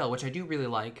the trail, which I do really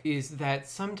like, is that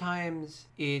sometimes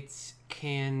it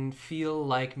can feel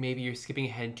like maybe you're skipping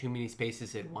ahead too many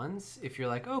spaces at once. If you're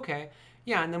like, okay,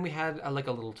 yeah, and then we had a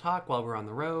little talk while we're on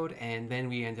the road, and then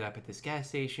we ended up at this gas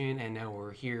station, and now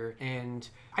we're here. And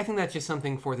I think that's just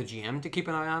something for the GM to keep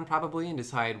an eye on, probably, and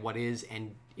decide what is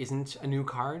and isn't a new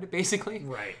card, basically.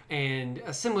 Right. And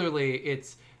similarly,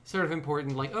 it's sort of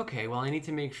important, like, okay, well, I need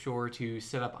to make sure to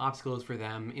set up obstacles for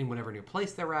them in whatever new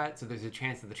place they're at, so there's a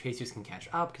chance that the chasers can catch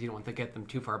up, because you don't want to get them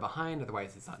too far behind,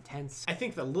 otherwise it's not tense. I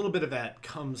think that a little bit of that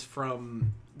comes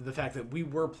from the fact that we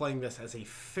were playing this as a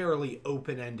fairly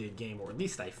open-ended game, or at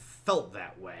least I felt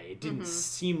that way. It didn't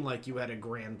seem like you had a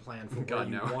grand plan for where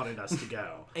you wanted us to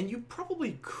go. And you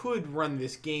probably could run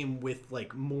this game with,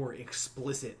 like, more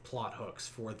explicit plot hooks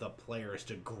for the players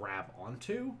to grab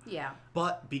onto. Yeah.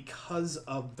 But because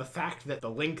of the fact that the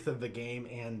length of the game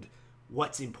and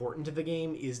what's important to the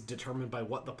game is determined by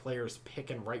what the players pick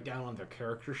and write down on their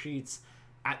character sheets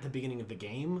at the beginning of the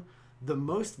game, the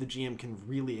most the GM can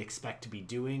really expect to be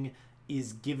doing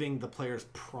is giving the players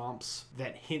prompts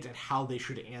that hint at how they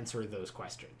should answer those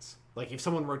questions. Like, if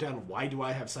someone wrote down, why do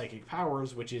I have psychic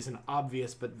powers, which is an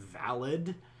obvious but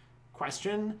valid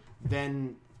question,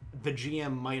 then the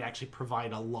GM might actually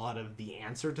provide a lot of the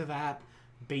answer to that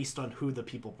based on who the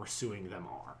people pursuing them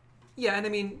are. Yeah, and I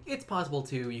mean, it's possible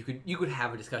too. You could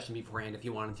have a discussion beforehand if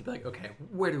you wanted to be like, okay,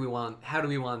 where do we want, how do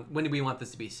we want, when do we want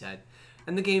this to be set?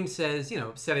 And the game says,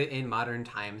 set it in modern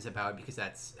times because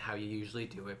that's how you usually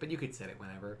do it, but you could set it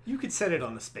whenever. You could set it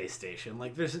on a space station.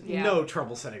 Like, there's no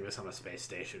trouble setting this on a space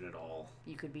station at all.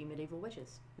 You could be medieval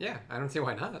witches. Yeah, I don't see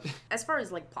why not. As far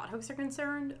as, like, plot hooks are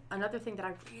concerned, another thing that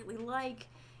I really like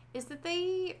is that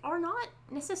they are not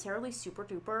necessarily super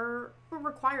duper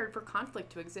required for conflict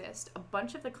to exist. A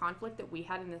bunch of the conflict that we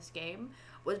had in this game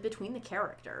was between the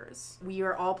characters. We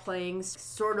are all playing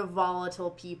sort of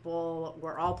volatile people.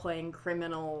 We're all playing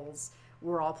criminals.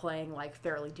 We're all playing, like,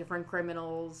 fairly different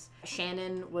criminals.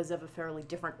 Shannon was of a fairly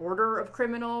different order of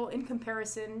criminal in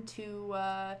comparison to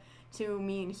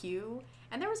me and Hugh.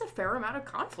 And there was a fair amount of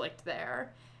conflict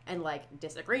there. And, like,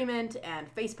 disagreement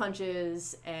and face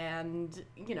punches and,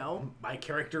 My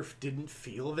character didn't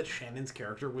feel that Shannon's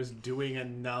character was doing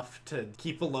enough to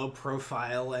keep a low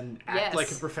profile and act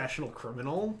like a professional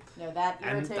criminal. No, that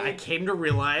irritated. And I came to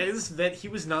realize that he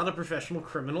was not a professional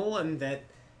criminal and that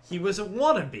he was a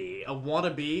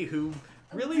wannabe who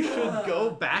really should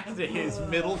go back to his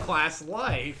middle-class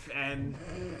life and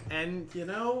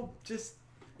just...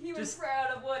 He was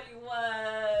proud of what he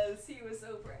was. He was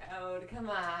so proud. Come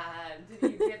on.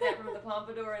 Did you get that from the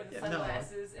pompadour and the Yeah, no.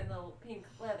 sunglasses and the pink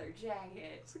leather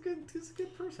jacket? He's a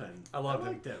good person. I love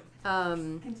him.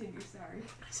 Continue, sorry.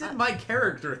 I said my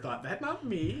character thought that, not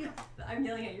me. I'm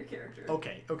yelling at your character.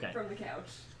 Okay. From the couch.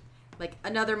 Like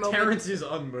another moment. Terrence is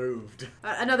unmoved.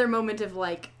 Another moment of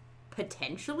like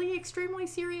potentially extremely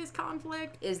serious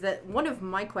conflict is that one of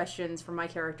my questions for my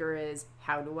character is,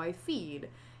 how do I feed?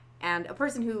 And a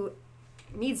person who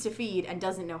needs to feed and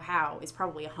doesn't know how is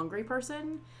probably a hungry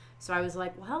person. So I was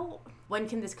like, well, when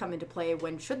can this come into play?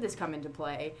 When should this come into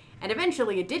play? And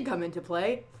eventually it did come into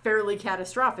play fairly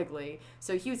catastrophically.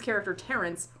 So Hugh's character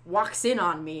Terrence walks in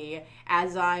on me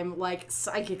as I'm like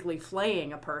psychically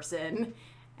flaying a person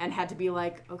and had to be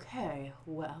like, okay,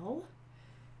 well,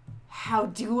 how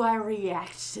do I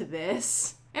react to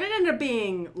this? And it ended up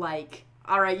being like,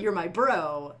 all right, you're my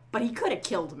bro, but he could have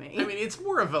killed me. I mean, it's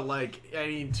more of a, like, I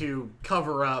need to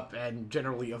cover up and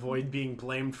generally avoid being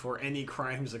blamed for any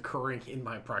crimes occurring in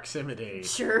my proximity.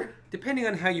 Sure. Depending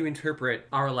on how you interpret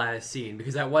our last scene,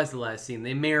 because that was the last scene,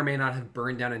 they may or may not have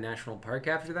burned down a national park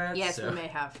after that. Yes, so. we may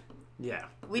have. Yeah.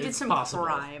 We did it's some possible.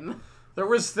 crime. There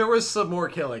was some more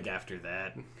killing after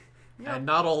that. And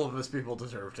not all of us people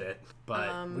deserved it.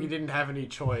 But we didn't have any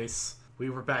choice. We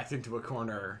were backed into a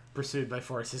corner, pursued by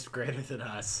forces greater than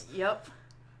us. Yep.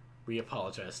 We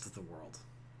apologize to the world.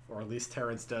 Or at least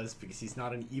Terrence does, because he's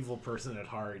not an evil person at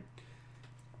heart.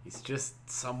 He's just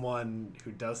someone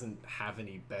who doesn't have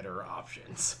any better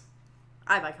options.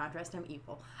 I, by contrast, am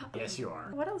evil. Yes, you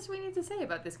are. What else do we need to say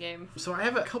about this game? So I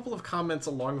have a couple of comments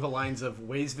along the lines of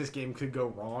ways this game could go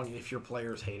wrong if your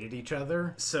players hated each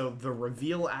other. So the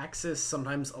reveal axis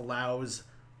sometimes allows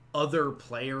other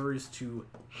players to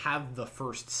have the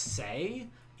first say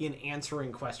in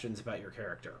answering questions about your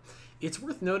character. It's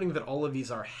worth noting that all of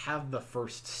these are have the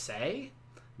first say,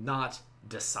 not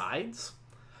decides,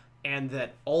 and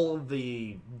that all of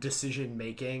the decision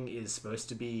making is supposed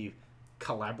to be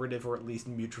collaborative or at least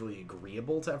mutually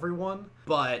agreeable to everyone,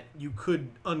 but you could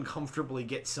uncomfortably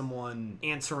get someone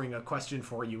answering a question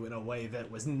for you in a way that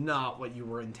was not what you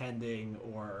were intending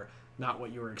or not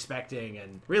what you were expecting,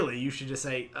 and really you should just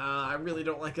say, I really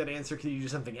don't like that answer, can you do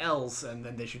something else? And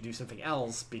then they should do something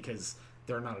else because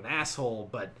they're not an asshole.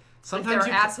 But sometimes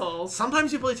they're assholes.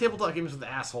 Sometimes you play tabletop games with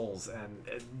assholes, and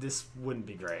this wouldn't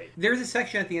be great. There's a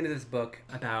section at the end of this book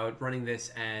about running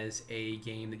this as a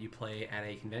game that you play at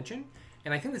a convention,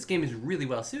 and I think this game is really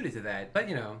well suited to that, but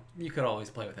you could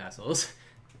always play with assholes.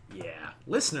 Yeah.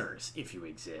 Listeners, if you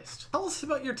exist, tell us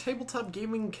about your tabletop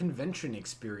gaming convention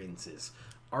experiences.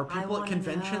 Are people at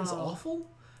conventions awful?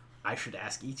 I should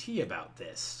ask E.T. about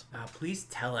this. Please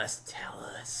tell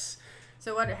us.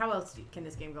 So how else can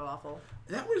this game go awful?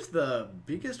 That was the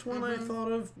biggest one I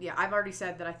thought of. Yeah, I've already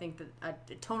said that I think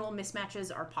that tonal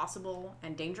mismatches are possible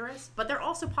and dangerous, but they're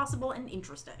also possible and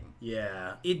interesting.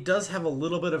 Yeah. It does have a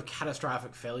little bit of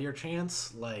catastrophic failure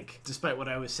chance. Like, despite what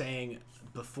I was saying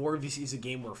before, this is a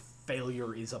game where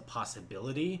failure is a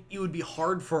possibility. It would be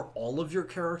hard for all of your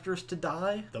characters to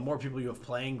die. The more people you have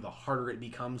playing, the harder it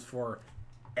becomes for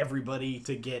everybody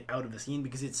to get out of the scene,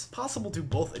 because it's possible to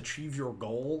both achieve your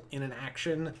goal in an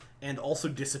action and also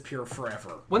disappear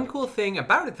forever. One cool thing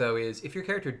about it, though, is if your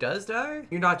character does die,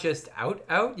 you're not just out,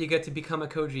 you get to become a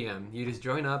co-GM. You just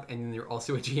join up, and then you're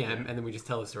also a GM, and then we just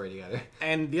tell the story together.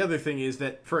 And the other thing is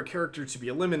that for a character to be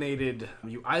eliminated,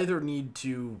 you either need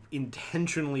to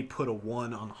intentionally put a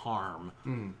 1 on harm,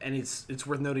 and it's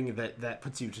worth noting that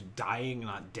puts you to dying,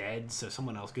 not dead, so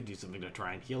someone else could do something to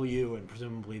try and heal you, and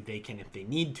presumably they can, if they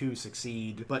need to,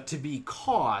 succeed. But to be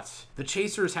caught, the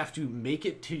chasers have to make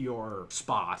it to your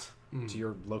spot, to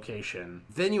your location.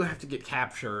 Then you have to get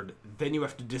captured. Then you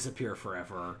have to disappear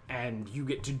forever. And you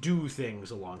get to do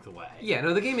things along the way. Yeah,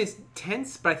 no, the game is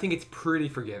tense, but I think it's pretty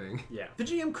forgiving. Yeah. The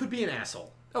GM could be an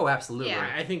asshole. Oh, absolutely.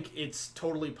 Yeah. I think it's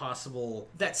totally possible.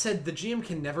 That said, the GM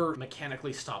can never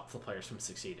mechanically stop the players from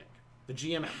succeeding. The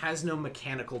GM has no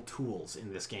mechanical tools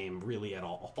in this game, really, at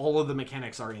all. All of the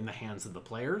mechanics are in the hands of the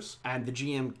players, and the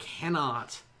GM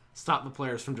cannot stop the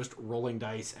players from just rolling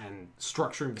dice and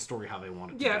structuring the story how they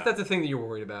want it to Yeah, go. if that's the thing that you're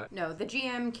worried about. No, the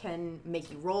GM can make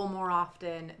you roll more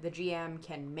often. The GM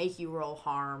can make you roll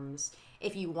harms.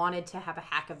 If you wanted to have a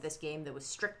hack of this game that was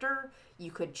stricter,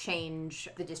 you could change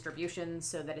the distribution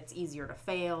so that it's easier to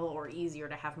fail or easier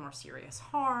to have more serious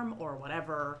harm or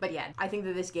whatever. But yeah, I think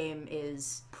that this game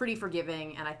is pretty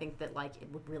forgiving, and I think that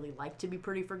it would really like to be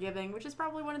pretty forgiving, which is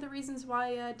probably one of the reasons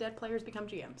why dead players become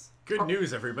GMs. Good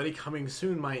news, everybody. Coming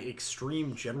soon, my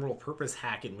extreme general purpose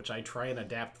hack in which I try and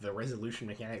adapt the resolution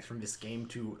mechanics from this game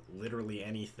to literally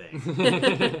anything.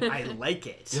 I like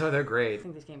it. No, they're I great.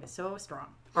 think this game is so strong.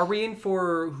 Are we in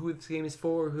for who this game is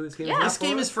for, who this game is Yeah. not This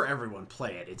game for? is for everyone.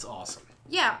 Play it. It's awesome.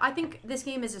 Yeah, I think this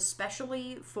game is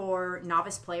especially for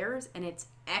novice players, and it's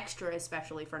extra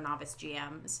especially for novice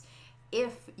GMs.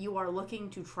 If you are looking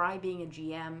to try being a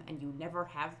GM and you never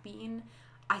have been,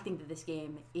 I think that this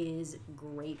game is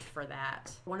great for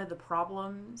that. One of the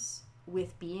problems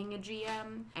with being a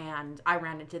GM, and I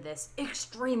ran into this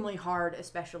extremely hard,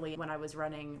 especially when I was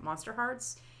running Monster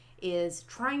Hearts, is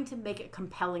trying to make a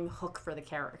compelling hook for the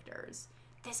characters.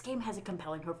 This game has a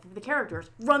compelling hook for the characters.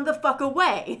 Run the fuck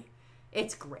away!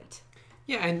 It's great.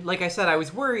 Yeah, and like I said, I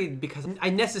was worried because I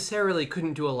necessarily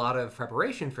couldn't do a lot of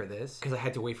preparation for this because I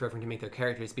had to wait for everyone to make their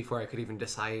characters before I could even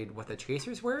decide what the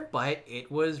chasers were. But it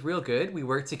was real good. We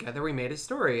worked together. We made a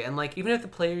story. And like, even if the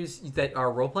players that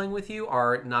are role-playing with you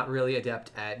are not really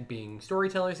adept at being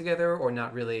storytellers together or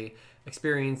not really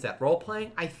experienced at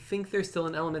role-playing, I think there's still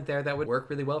an element there that would work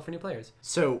really well for new players.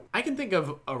 So I can think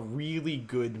of a really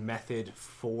good method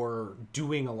for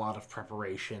doing a lot of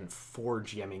preparation for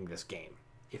GMing this game,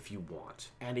 if you want.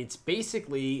 And it's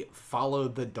basically follow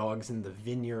the Dogs in the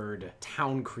Vineyard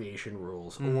town creation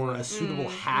rules, or a suitable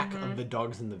hack of the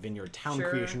Dogs in the Vineyard town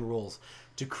creation rules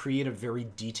to create a very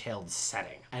detailed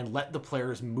setting and let the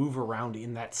players move around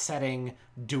in that setting,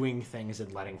 doing things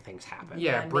and letting things happen.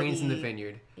 Yeah, And brains in the maybe-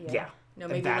 vineyard. Yeah. No,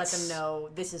 And maybe let that's- them know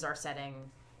this is our setting.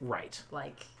 Right.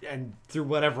 Like, And through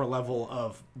whatever level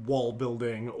of wall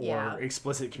building or Yeah.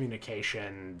 explicit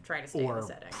communication Try to stay in or the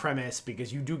setting. premise,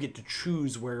 because you do get to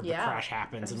choose where the Yeah, crash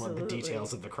happens and what the absolutely.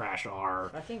 details of the crash are.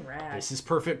 fucking rad. This is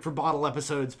perfect for bottle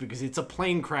episodes because it's a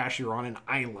plane crash. You're on an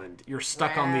island. You're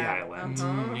stuck on the Rad.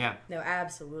 island. Yeah. No,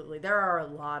 absolutely. There are a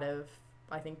lot of,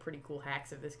 I think, pretty cool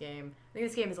hacks of this game. I think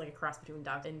this game is like a cross between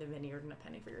Dogs in the Vineyard and a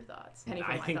Penny for your thoughts. Penny for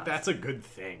I my think thoughts. that's a good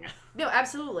thing. No,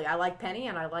 absolutely. I like Penny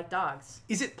and I like Dogs.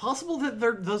 Is it possible that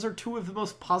those are two of the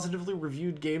most positively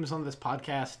reviewed games on this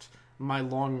podcast? My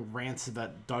long rants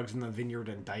about Dogs in the Vineyard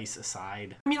and Dice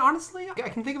aside. I mean, honestly, I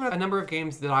can think of a number of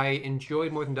games that I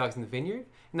enjoyed more than Dogs in the Vineyard,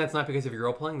 and that's not because of your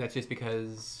role playing. That's just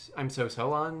because I'm so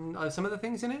on some of the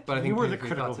things in it. But I think You were the Penny for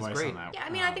Your critical Thoughts is voice great. on that. Yeah, I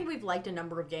mean, I think we've liked a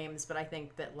number of games, but I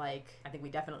think that, like, I think we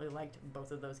definitely liked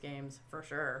both of those games for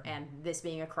sure. And this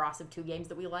being a cross of two games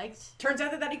that we liked, turns out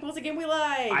that that equals a game we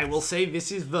like. I will say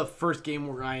this is the first game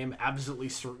where I am absolutely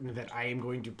certain that I am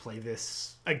going to play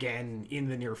this again in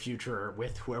the near future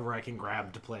with whoever I can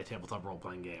grab to play a tabletop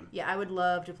role-playing game. Yeah, I would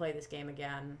love to play this game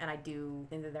again, and I do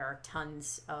think that there are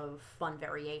tons of fun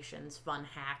variations, fun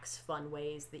hacks, fun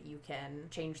ways that you can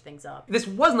change things up. This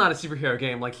was not a superhero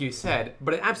game, like you said,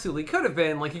 but it absolutely could have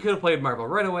been. Like, you could have played Marvel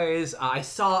Runaways. I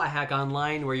saw a hack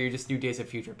online where you just do Days of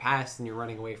Future Past and you're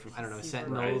running away from, I don't know, Super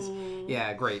Sentinels. cool.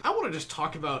 Yeah, great. I want to just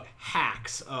talk about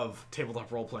hacks of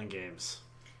tabletop role-playing games.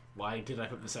 Why did I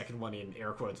put the second one in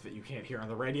air quotes that you can't hear on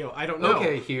the radio? I don't know.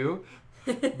 Okay, Hugh.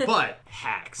 But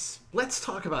hacks. Let's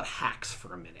talk about hacks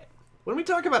for a minute. When we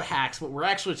talk about hacks, what we're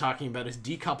actually talking about is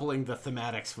decoupling the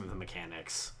thematics from the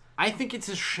mechanics. I think it's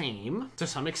a shame, to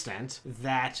some extent,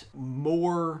 that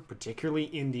more, particularly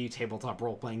indie tabletop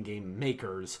role-playing game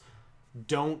makers,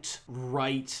 don't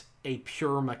write a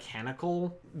pure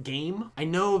mechanical game. I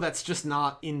know that's just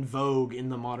not in vogue in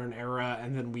the modern era,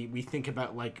 and then we think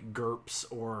about like GURPS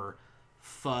or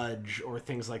Fudge or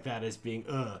things like that as being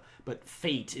but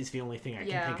Fate is the only thing I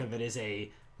can think of that is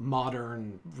a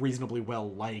modern, reasonably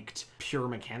well-liked pure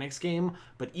mechanics game,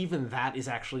 but even that is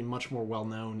actually much more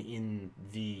well-known in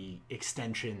the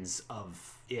extensions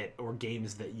of it or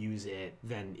games that use it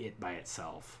than it by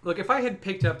itself. Look, if I had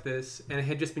picked up this and it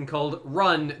had just been called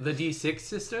Run the D6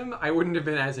 System, I wouldn't have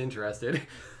been as interested.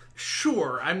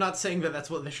 Sure, I'm not saying that that's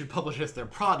what they should publish as their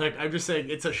product. I'm just saying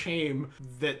it's a shame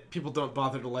that people don't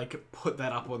bother to like put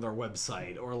that up on their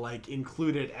website or like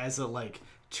include it as a like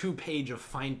 2-page of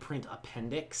fine print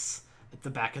appendix at the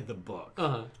back of the book.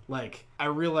 Like, I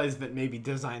realize that maybe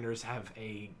designers have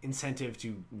a incentive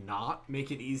to not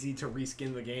make it easy to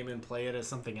reskin the game and play it as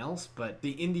something else, but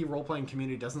the indie role-playing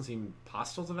community doesn't seem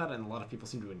hostile to that, and a lot of people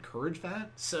seem to encourage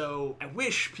that. So I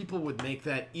wish people would make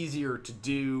that easier to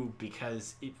do,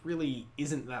 because it really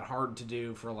isn't that hard to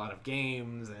do for a lot of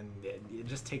games, and it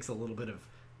just takes a little bit of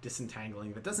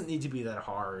disentangling that doesn't need to be that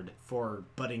hard for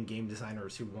budding game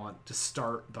designers who want to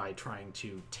start by trying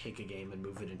to take a game and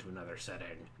move it into another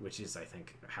setting, which is, I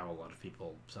think, how a lot of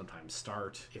people sometimes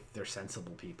start if they're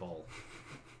sensible people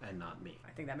and not me. I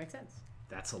think that makes sense.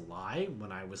 That's a lie.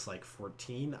 When I was like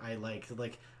 14, I liked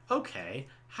okay,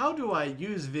 how do I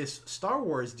use this Star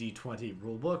Wars D20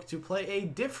 rulebook to play a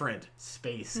different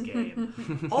space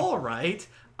game? All right,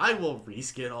 I will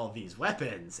reskin all these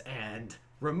weapons and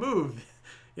remove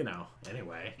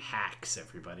Anyway, hacks,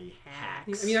 everybody.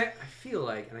 Hacks. I mean, I feel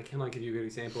like, and I cannot give you a good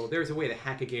example, there's a way to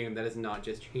hack a game that is not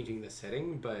just changing the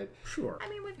setting, but... Sure. I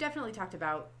mean, we've definitely talked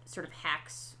about sort of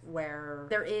hacks where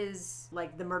there is,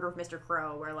 like, the murder of Mr.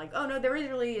 Crow, where, like, oh, no, there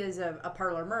really is a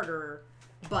parlor murderer,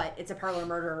 but it's a parlor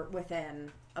murder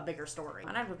within a bigger story.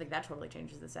 And I don't think that totally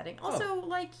changes the setting. Also,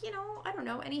 I don't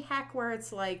know, any hack where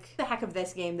it's, like, the hack of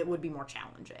this game that would be more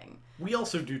challenging. We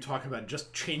also do talk about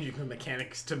just changing the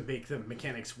mechanics to make the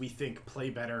mechanics we think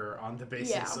play better on the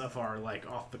basis of our,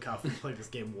 off the cuff, we play this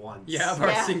game once. Yeah, of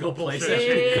our single play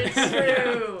session. It's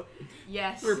true.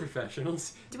 Yes. We're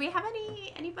professionals. Do we have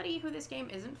anybody who this game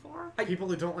isn't for? People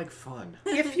who don't like fun.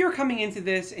 If you're coming into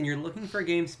this and you're looking for a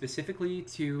game specifically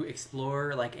to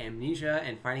explore, amnesia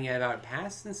and finding out about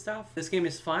past and stuff, this game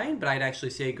is fine, but I'd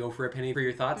actually say go for a penny for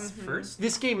your thoughts first.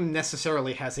 This game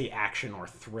necessarily has a action or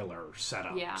thriller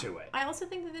setup to it. I also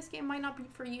think that this game might not be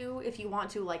for you if you want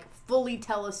to, fully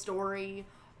tell a story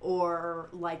or,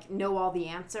 know all the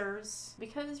answers,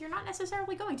 because you're not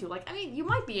necessarily going to. You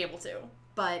might be able to,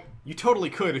 but... You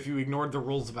totally could if you ignored the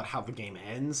rules about how the game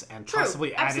ends and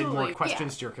possibly added more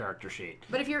questions to your character sheet.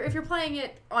 But if you're playing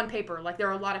it on paper, there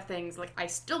are a lot of things, I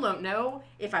still don't know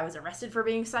if I was arrested for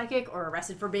being psychic or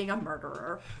arrested for being a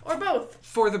murderer, or both.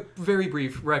 For the very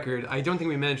brief record, I don't think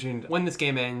we mentioned when this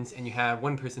game ends and you have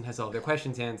one person has all their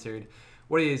questions answered.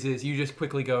 What it is you just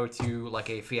quickly go to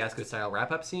a fiasco-style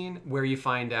wrap-up scene where you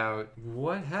find out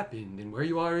what happened and where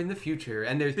you are in the future.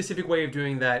 And there's a specific way of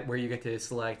doing that where you get to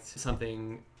select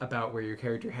something about where your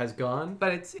character has gone,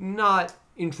 but it's not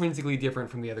intrinsically different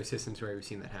from the other systems where we've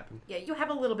seen that happen. Yeah, you have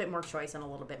a little bit more choice and a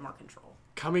little bit more control.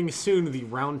 Coming soon, the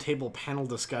roundtable panel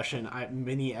discussion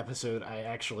mini episode I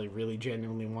actually really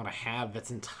genuinely want to have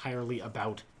that's entirely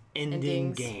about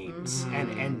ending games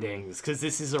and endings, because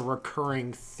this is a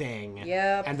recurring thing.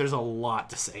 Yep. And there's a lot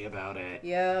to say about it.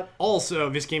 Yep. Also,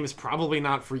 this game is probably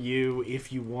not for you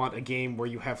if you want a game where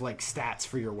you have stats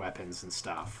for your weapons and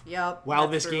stuff. Yep. While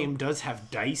this game does have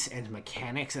dice and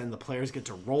mechanics and the players get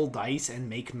to roll dice and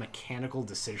make mechanical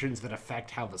decisions that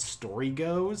affect how the story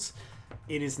goes,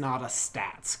 it is not a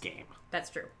stats game. That's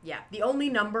true. Yeah. The only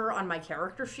number on my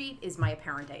character sheet is my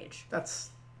apparent age. That's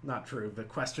not true. The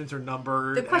questions are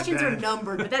numbered. The questions are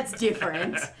numbered, but that's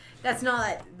different. That's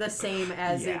not the same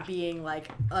as Yeah. it being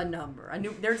a number.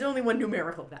 There's only one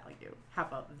numerical value. How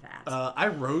about that? I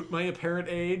wrote my apparent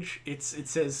age. It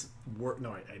says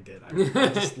no, I did. I'm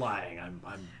just lying. I'm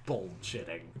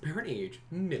bullshitting. Apparent age,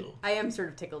 middle. I am sort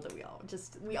of tickled that we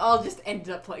all just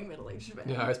ended up playing middle-aged men.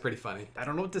 Yeah, it's pretty funny. I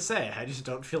don't know what to say. I just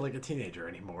don't feel like a teenager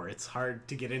anymore. It's hard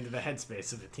to get into the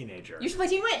headspace of a teenager. You should play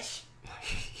Teen Witch.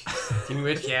 Teen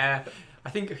Witch, yeah.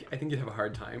 I think you'd have a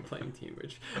hard time playing Teen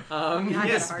Witch.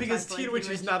 Yes, because Teen Witch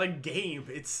is not a game.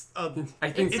 It's a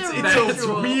It's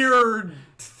a weird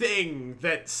thing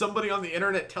that somebody on the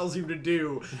internet tells you to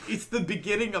do. It's the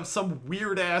beginning of some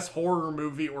weird ass horror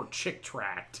movie or chick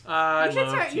tract.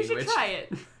 You should try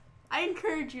it. I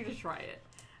encourage you to try it.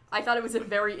 I thought it was a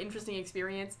very interesting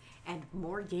experience and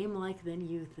more game-like than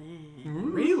you think.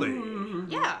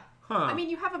 Really? Yeah. Huh. I mean,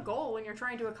 you have a goal and you're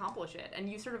trying to accomplish it,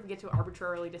 and you sort of get to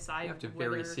arbitrarily decide. You have to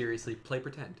very seriously play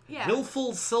pretend. Yeah.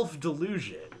 Willful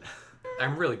self-delusion.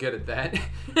 I'm really good at that.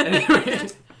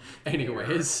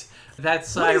 Anyways,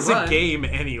 that's What is Run. a game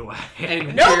anyway?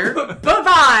 And Nope.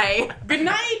 Bye-bye. Good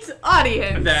night,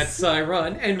 audience. that's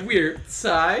Run, and we're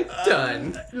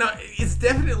done. No, it's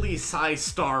definitely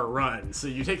Star Run. So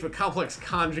you take the complex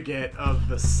conjugate of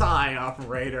the psi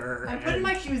operator. I'm putting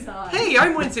my shoes on. Hey,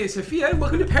 I'm Wednesday Sophia, and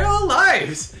welcome to Parallel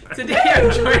Lives. Today I'm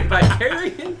joined by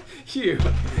Carrie and Hugh.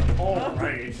 All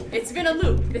right. It's been a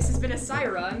loop. This has been a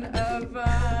Siron of,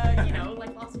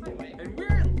 Lost Highway. And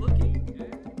we're looking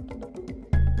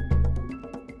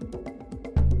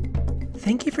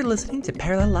Thank you for listening to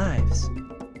Parallel Lives.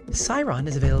 Siron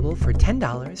is available for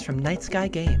 $10 from Night Sky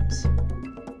Games.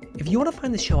 If you want to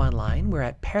find the show online, we're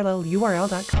at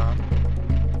parallelurl.com,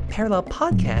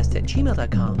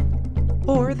 parallelpodcast@gmail.com,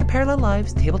 or the Parallel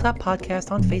Lives Tabletop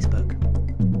Podcast on Facebook.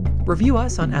 Review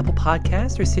us on Apple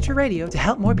Podcasts or Stitcher Radio to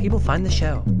help more people find the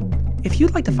show. If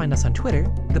you'd like to find us on Twitter,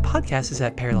 the podcast is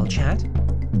at Parallel Chat,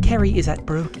 Carrie is at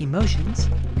Baroque Emotions,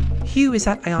 Hugh is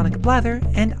at Ionic Blather,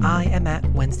 and I am at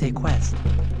Wednesday Quest.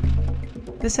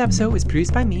 This episode was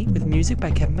produced by me with music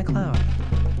by Kevin MacLeod.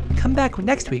 Come back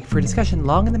next week for a discussion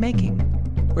long in the making,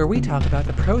 where we talk about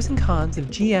the pros and cons of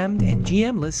GM'd and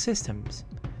GM-less systems.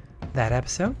 That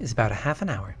episode is about a half an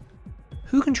hour.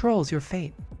 Who controls your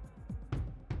fate?